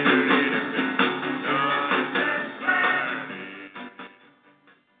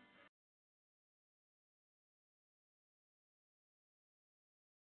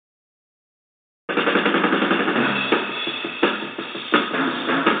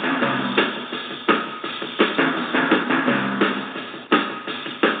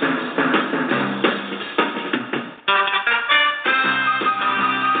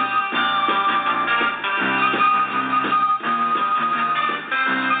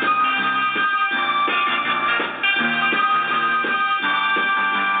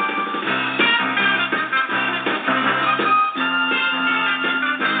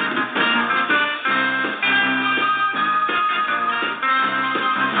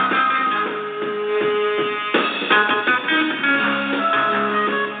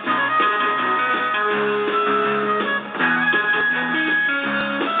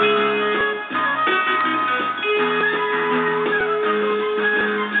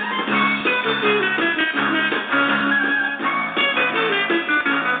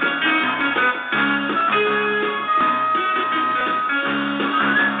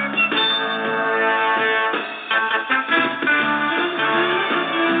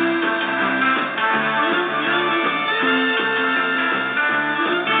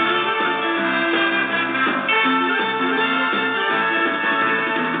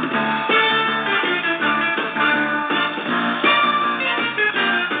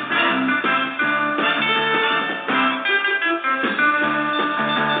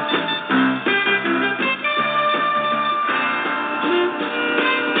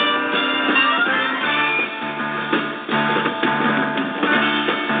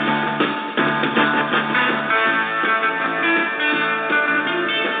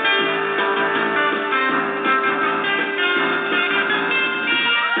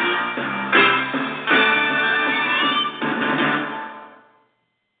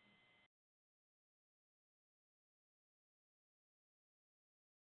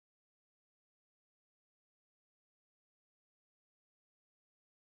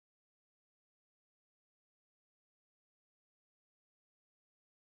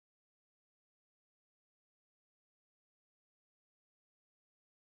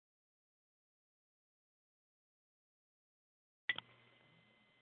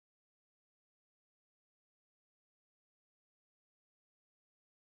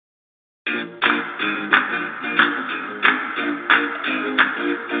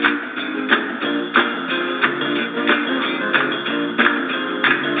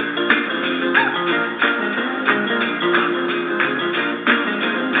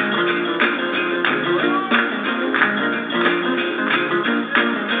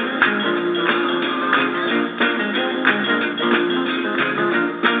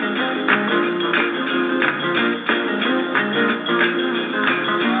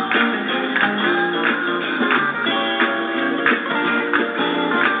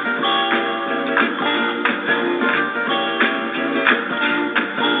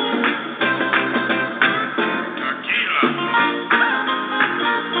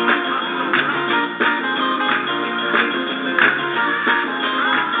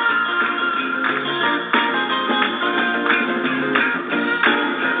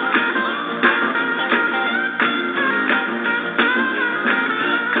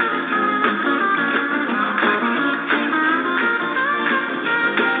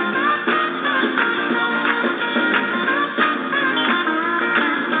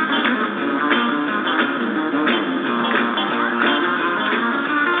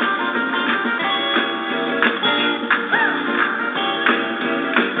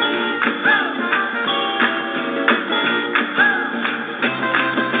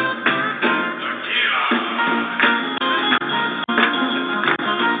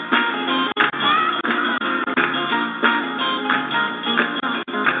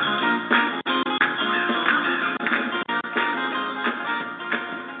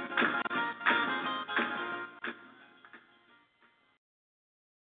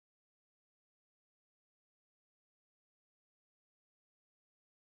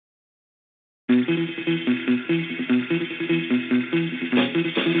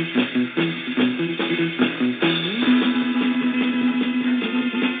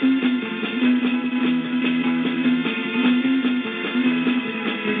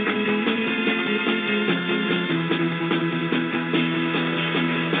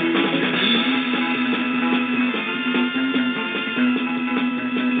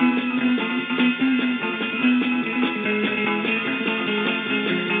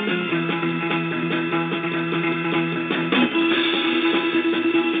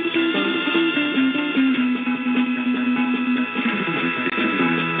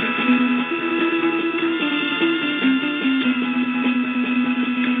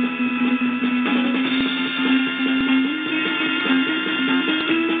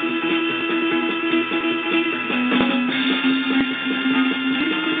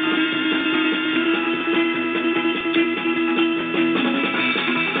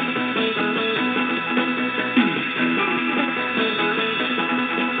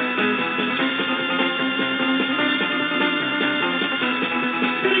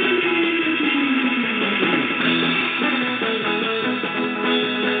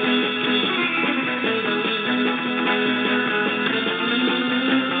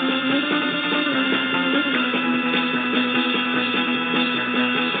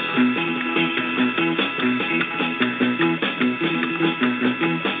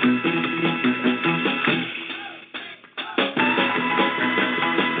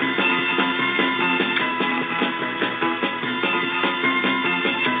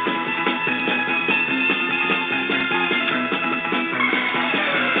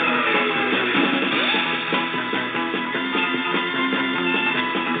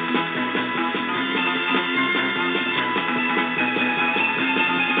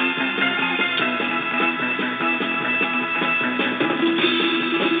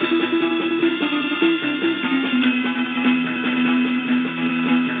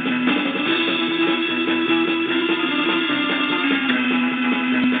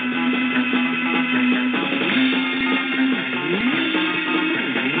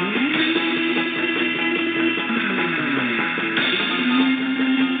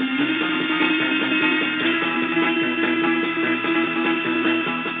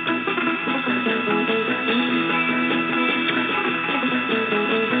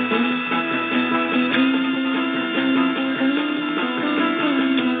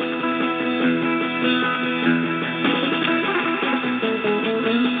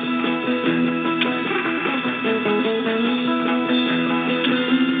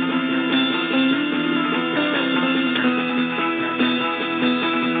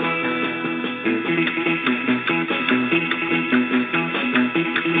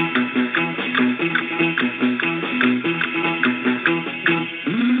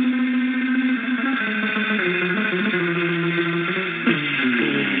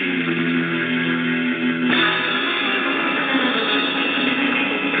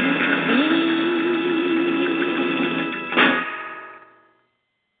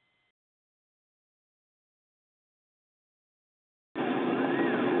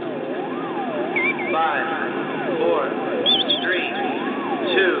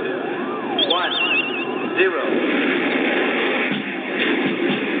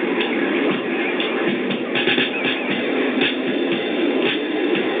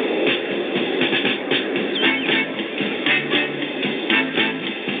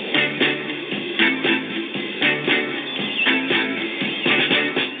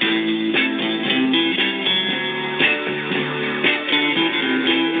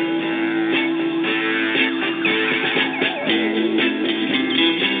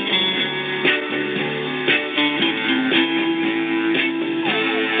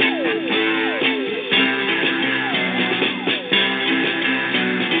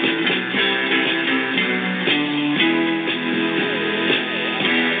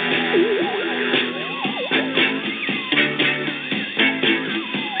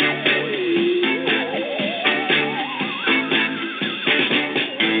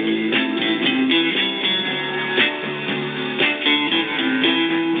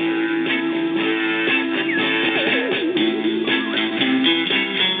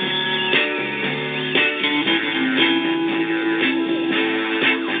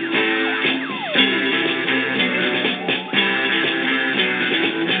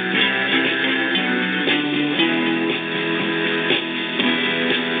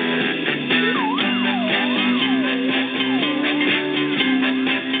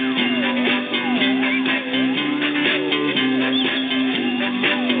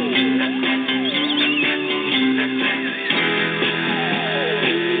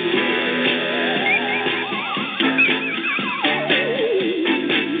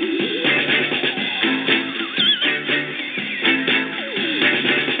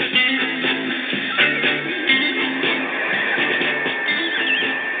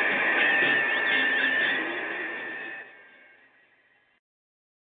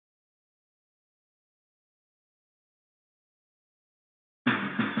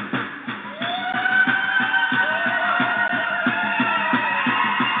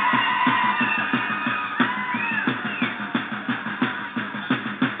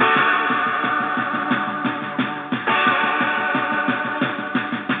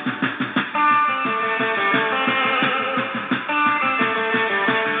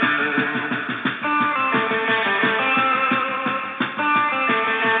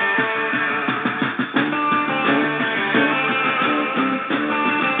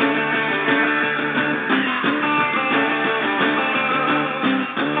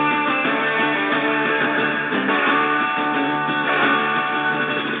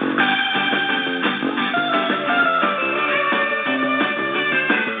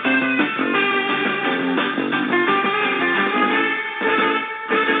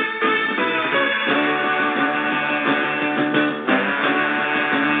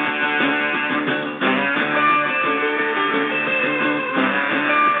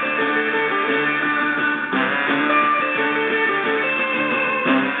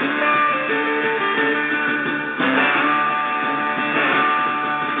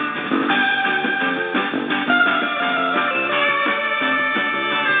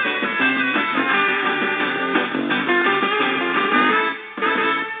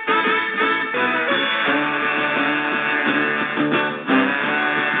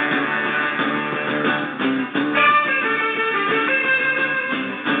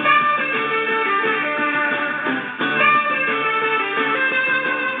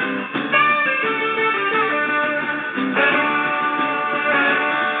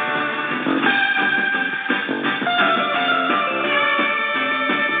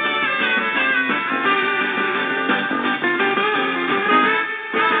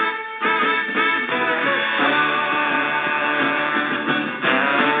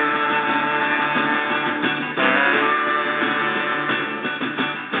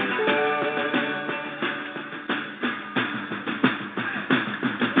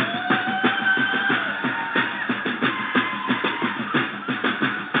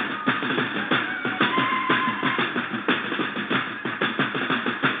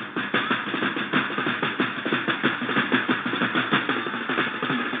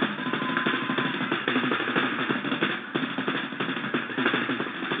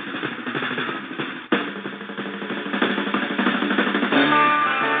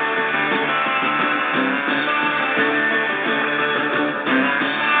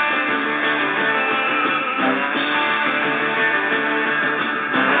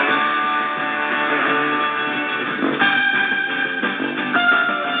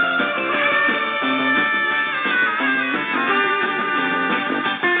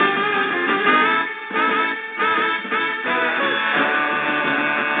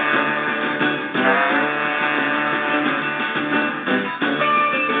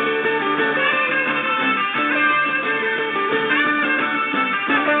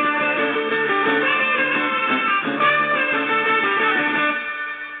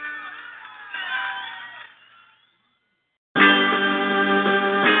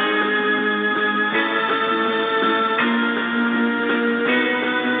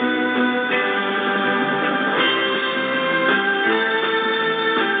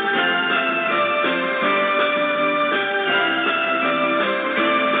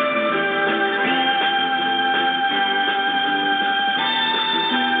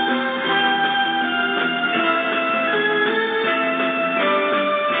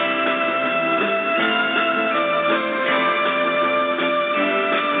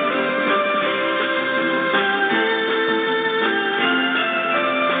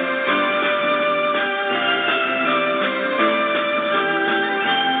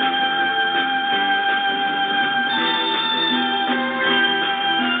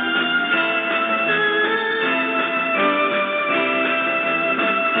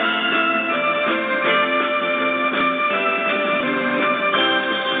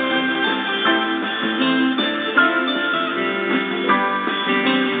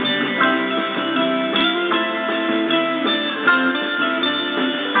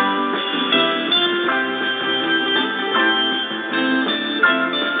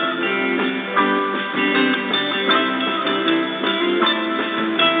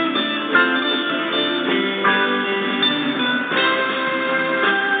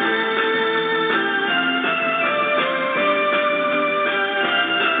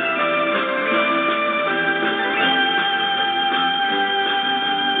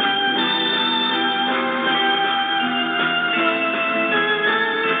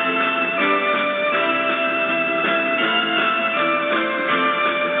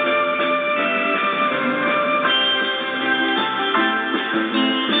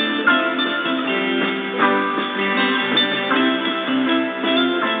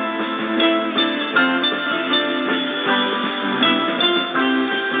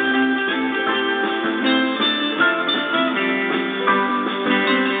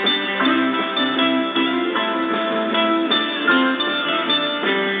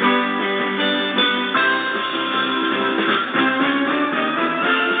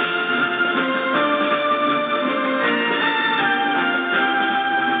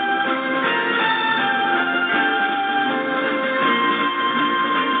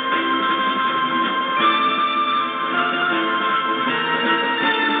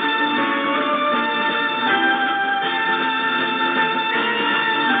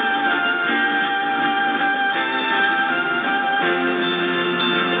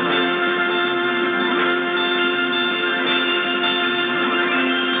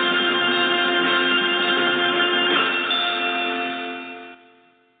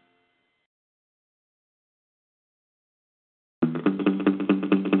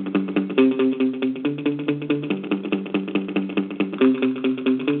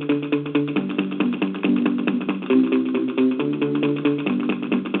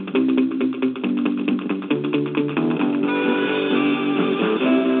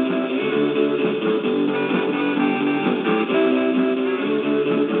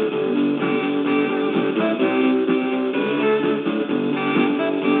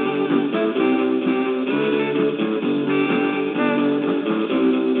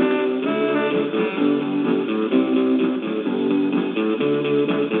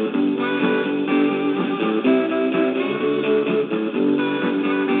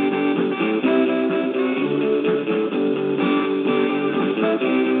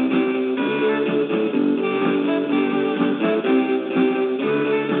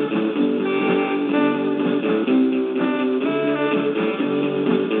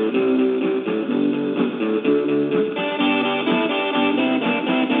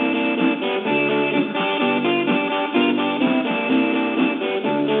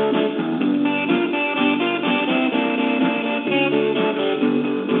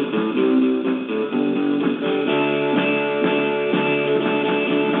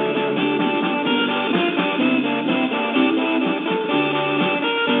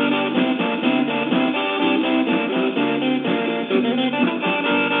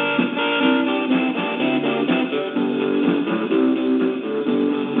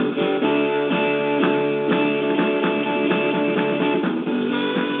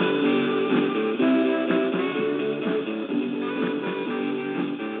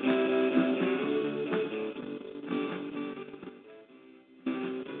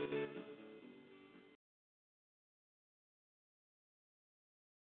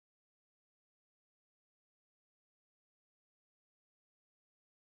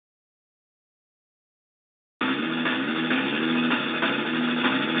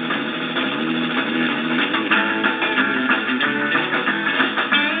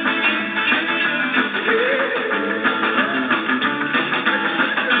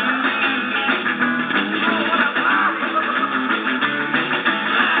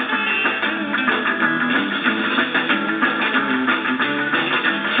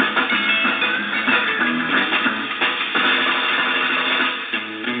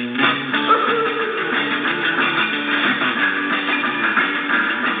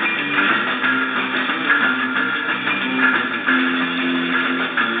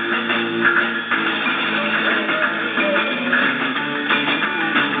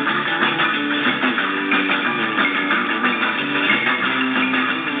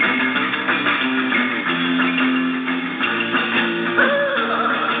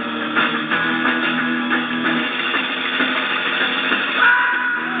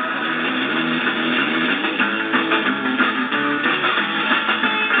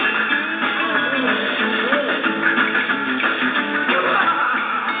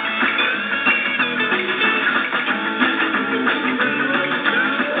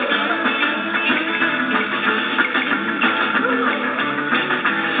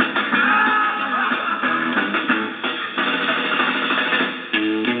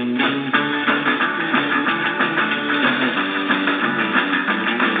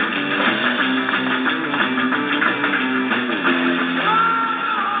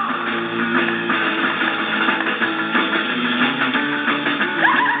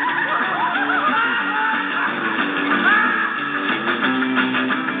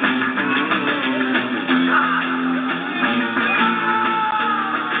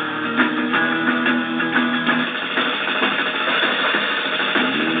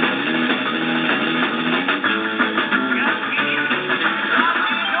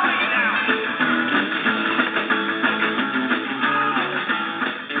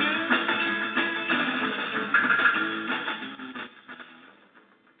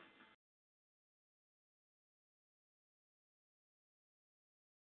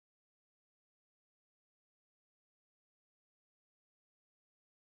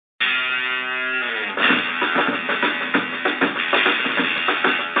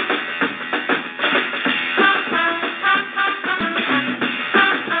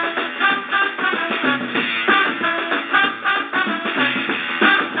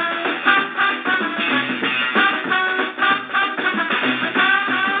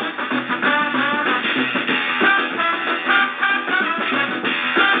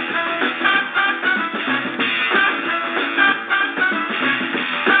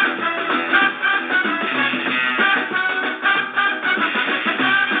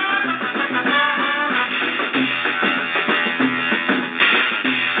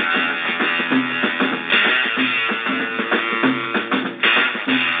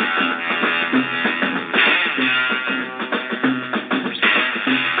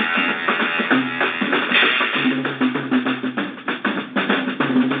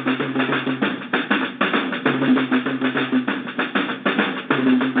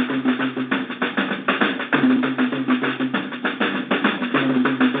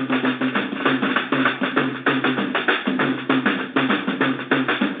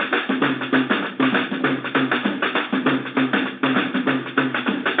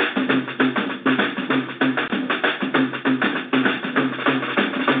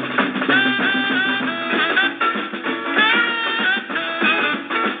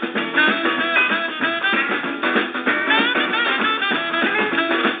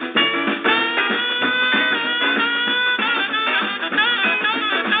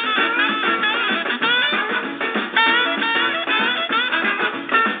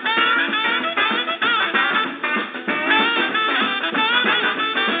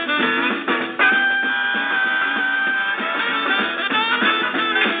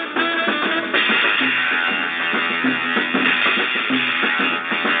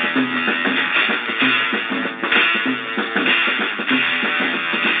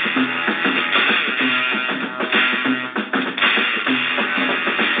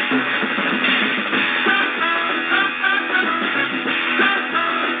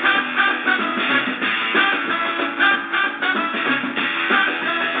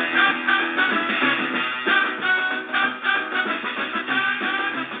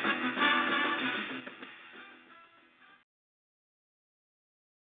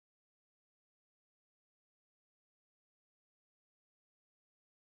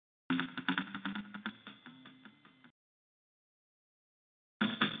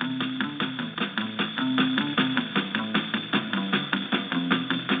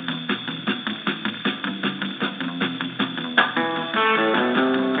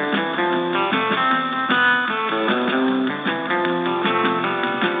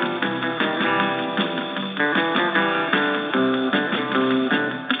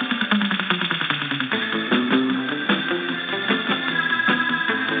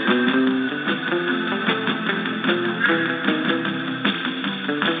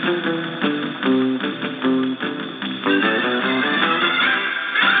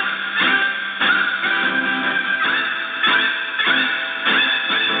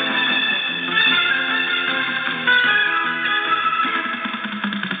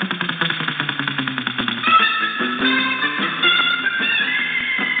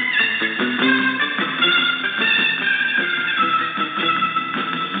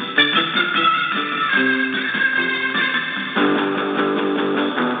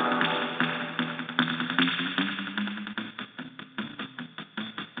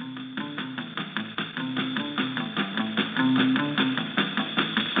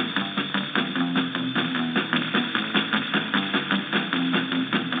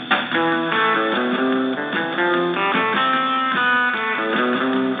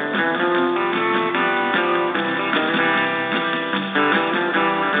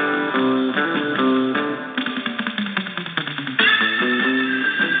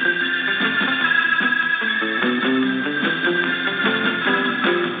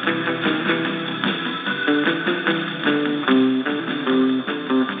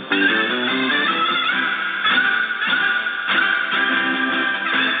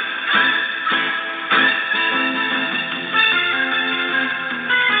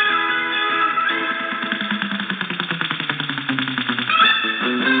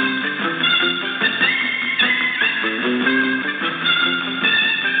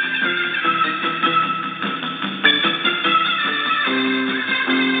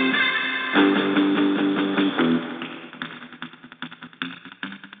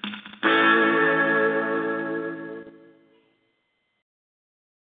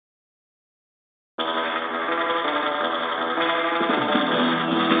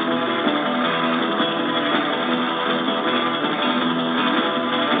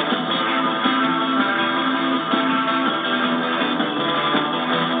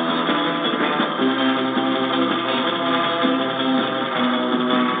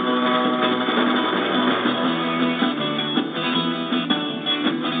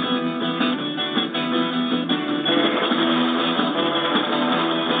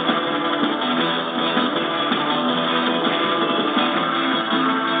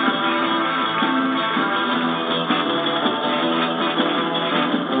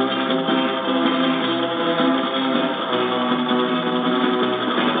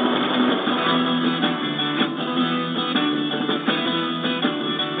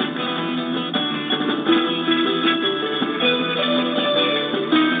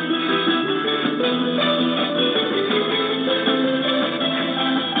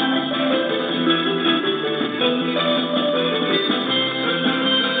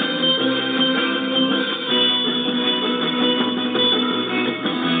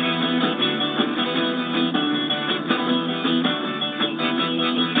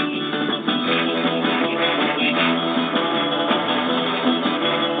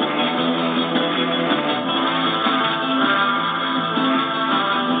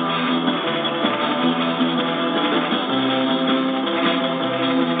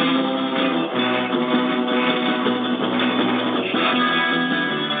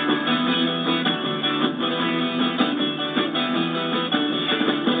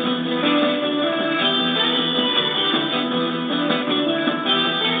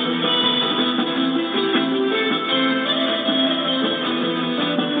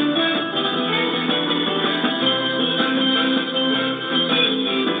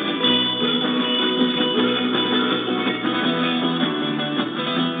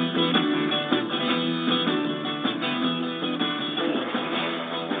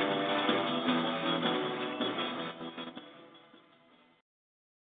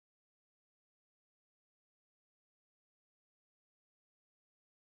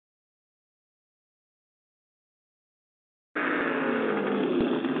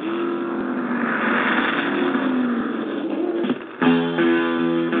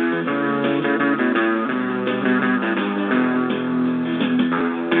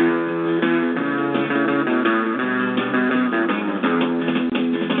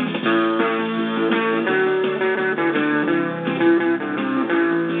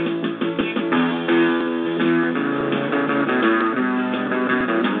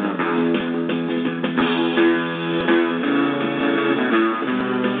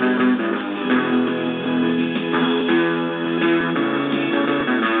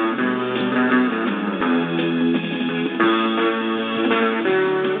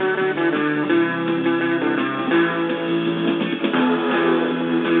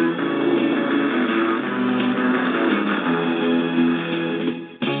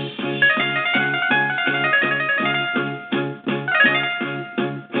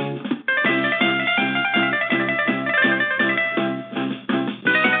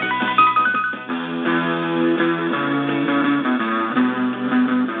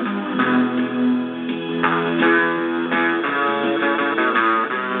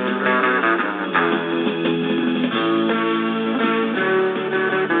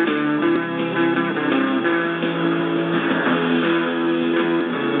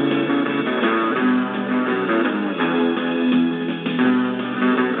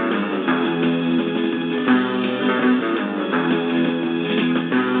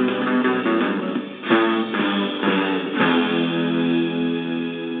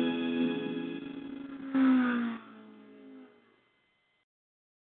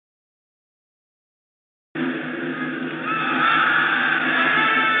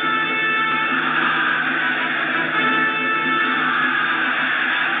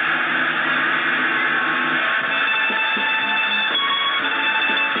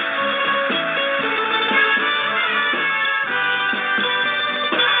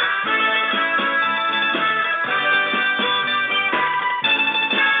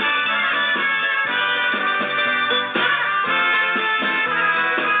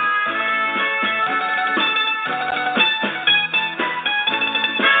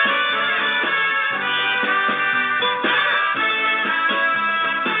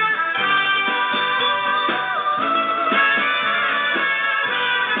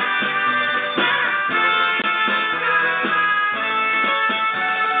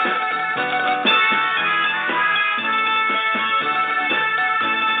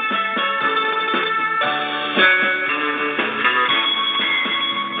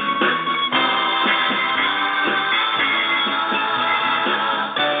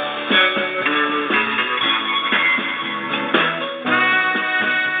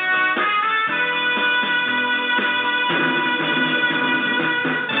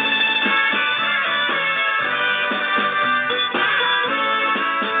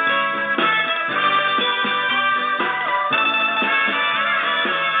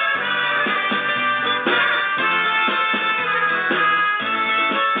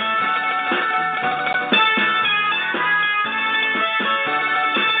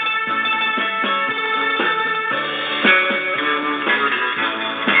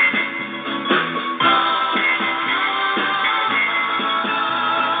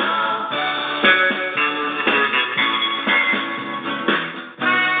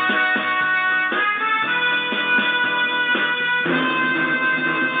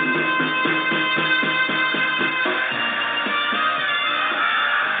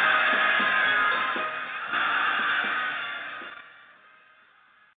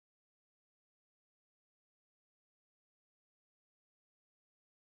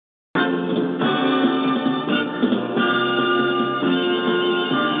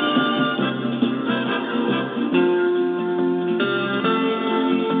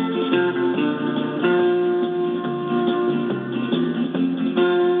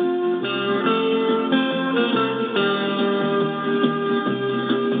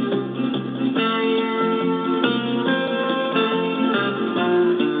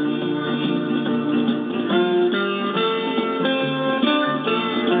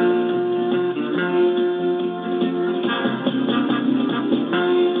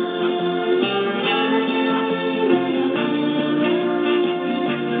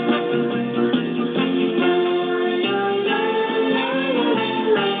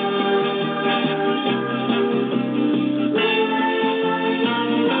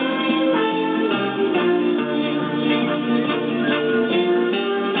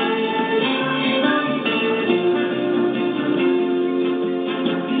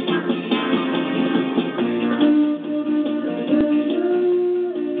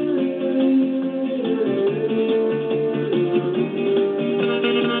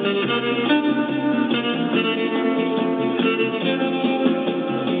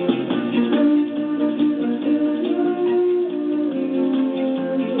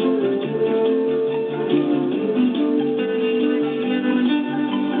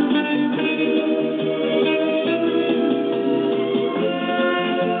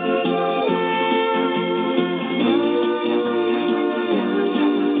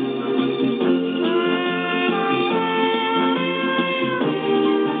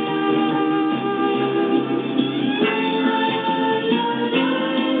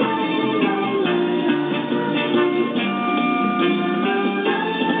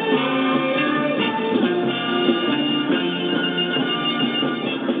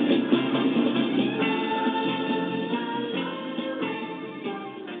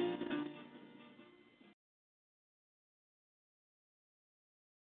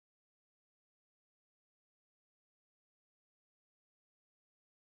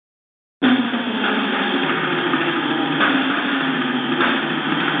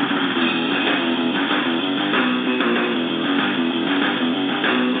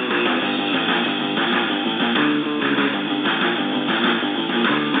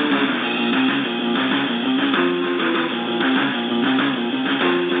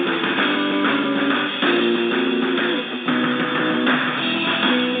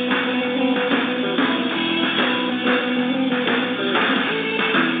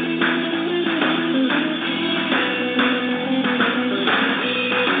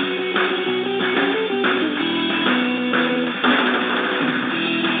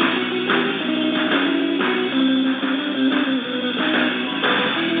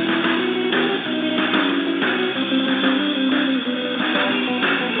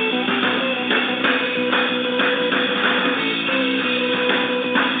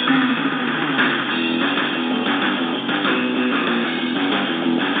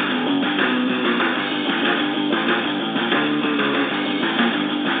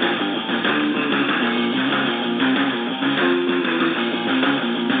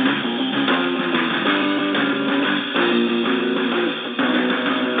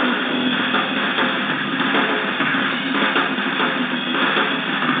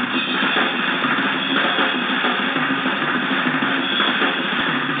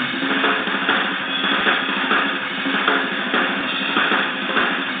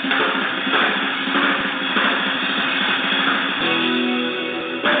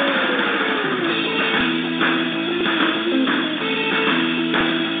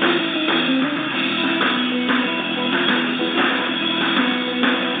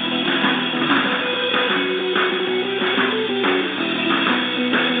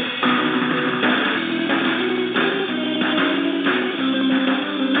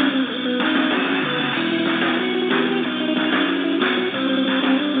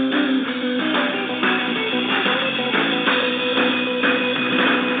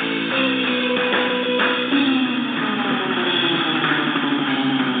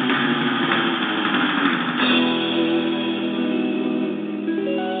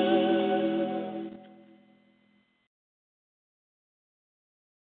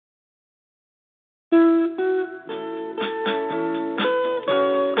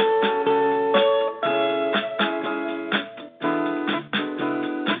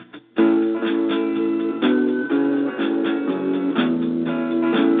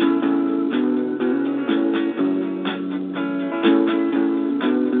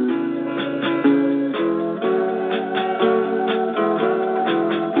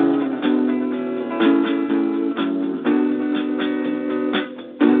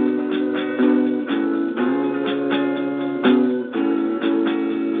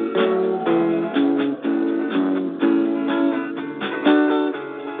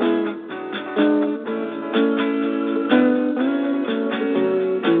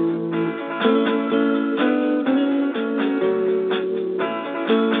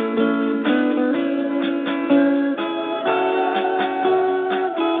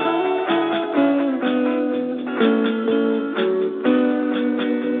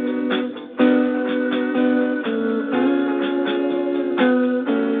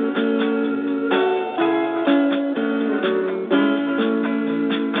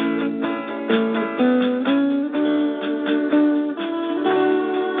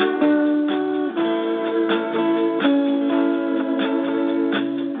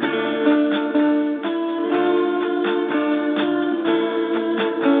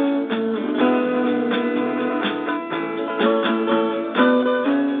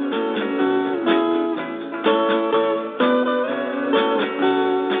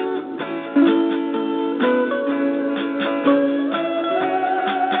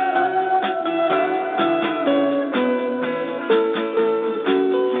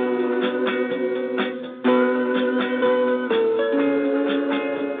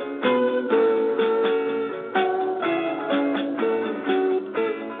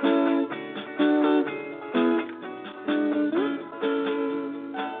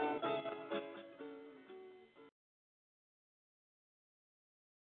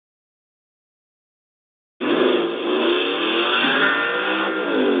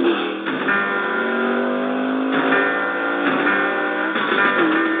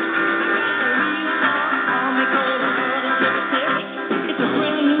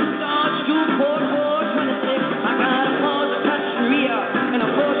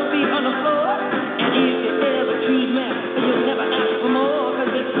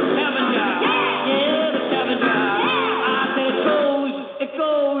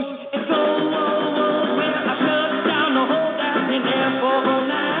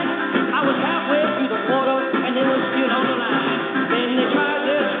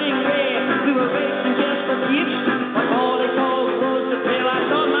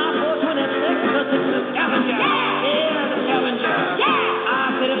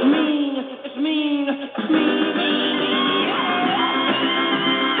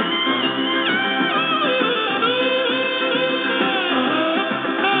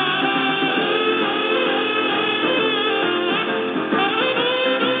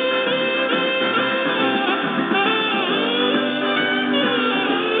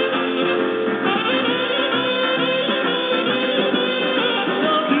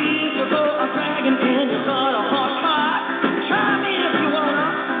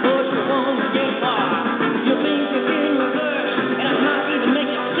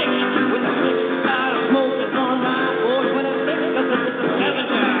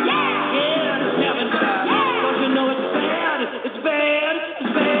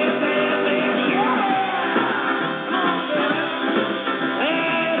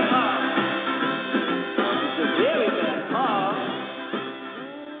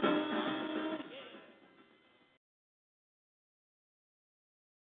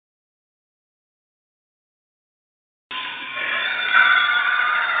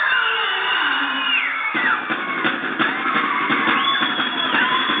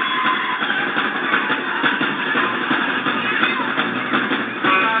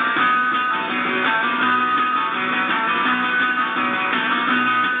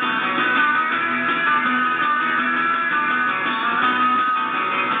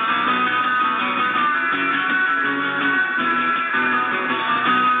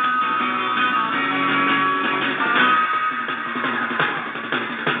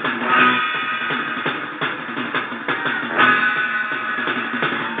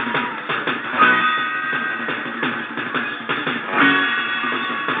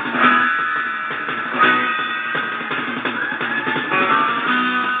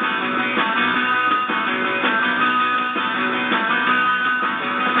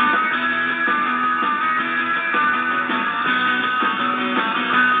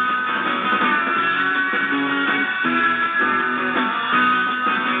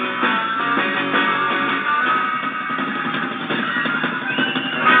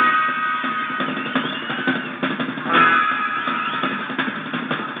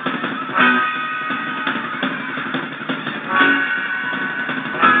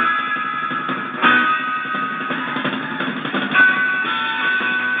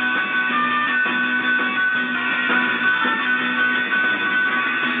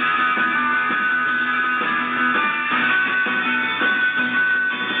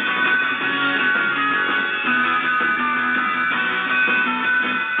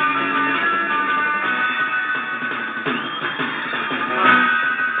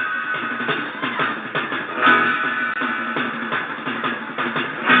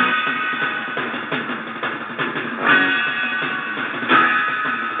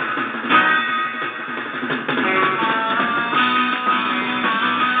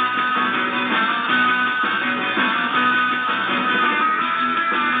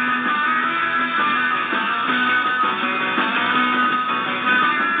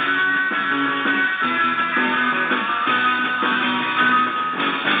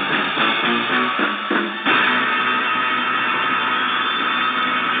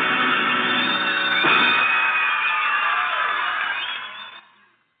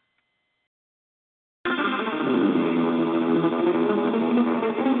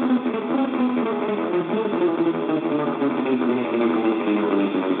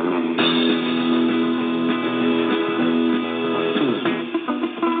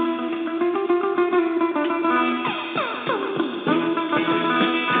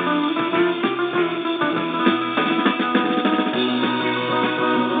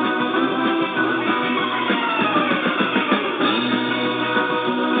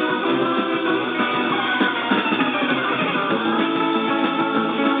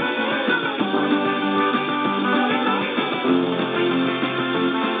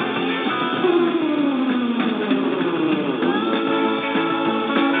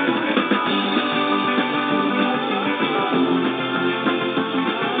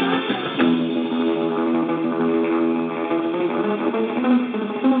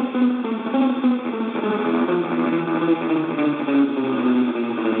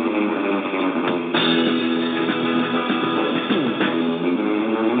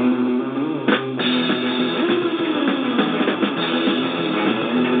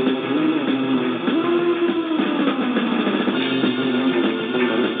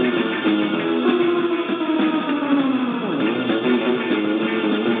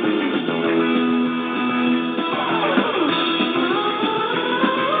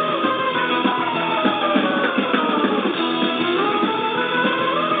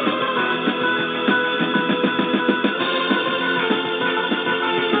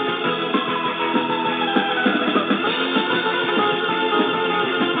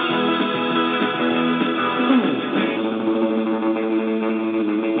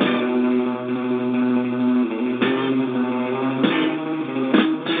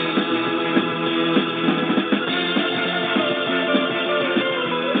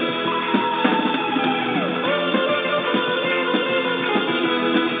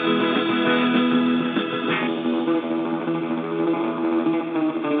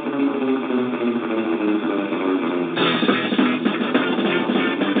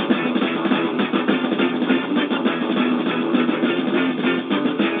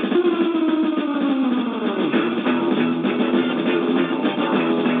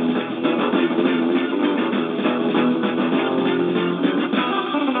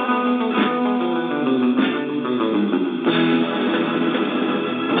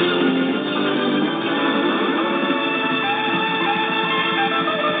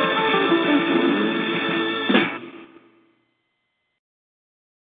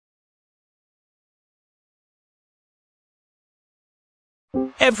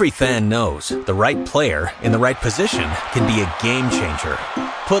 Every fan knows the right player in the right position can be a game changer.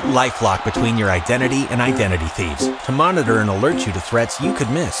 Put LifeLock between your identity and identity thieves to monitor and alert you to threats you could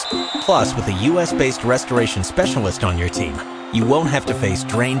miss. Plus, with a U.S.-based restoration specialist on your team, you won't have to face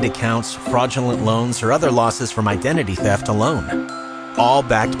drained accounts, fraudulent loans, or other losses from identity theft alone. All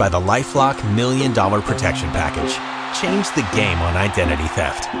backed by the LifeLock $1 Million Protection Package. Change the game on identity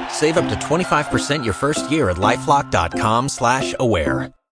theft. Save up to 25% your first year at LifeLock.com/aware.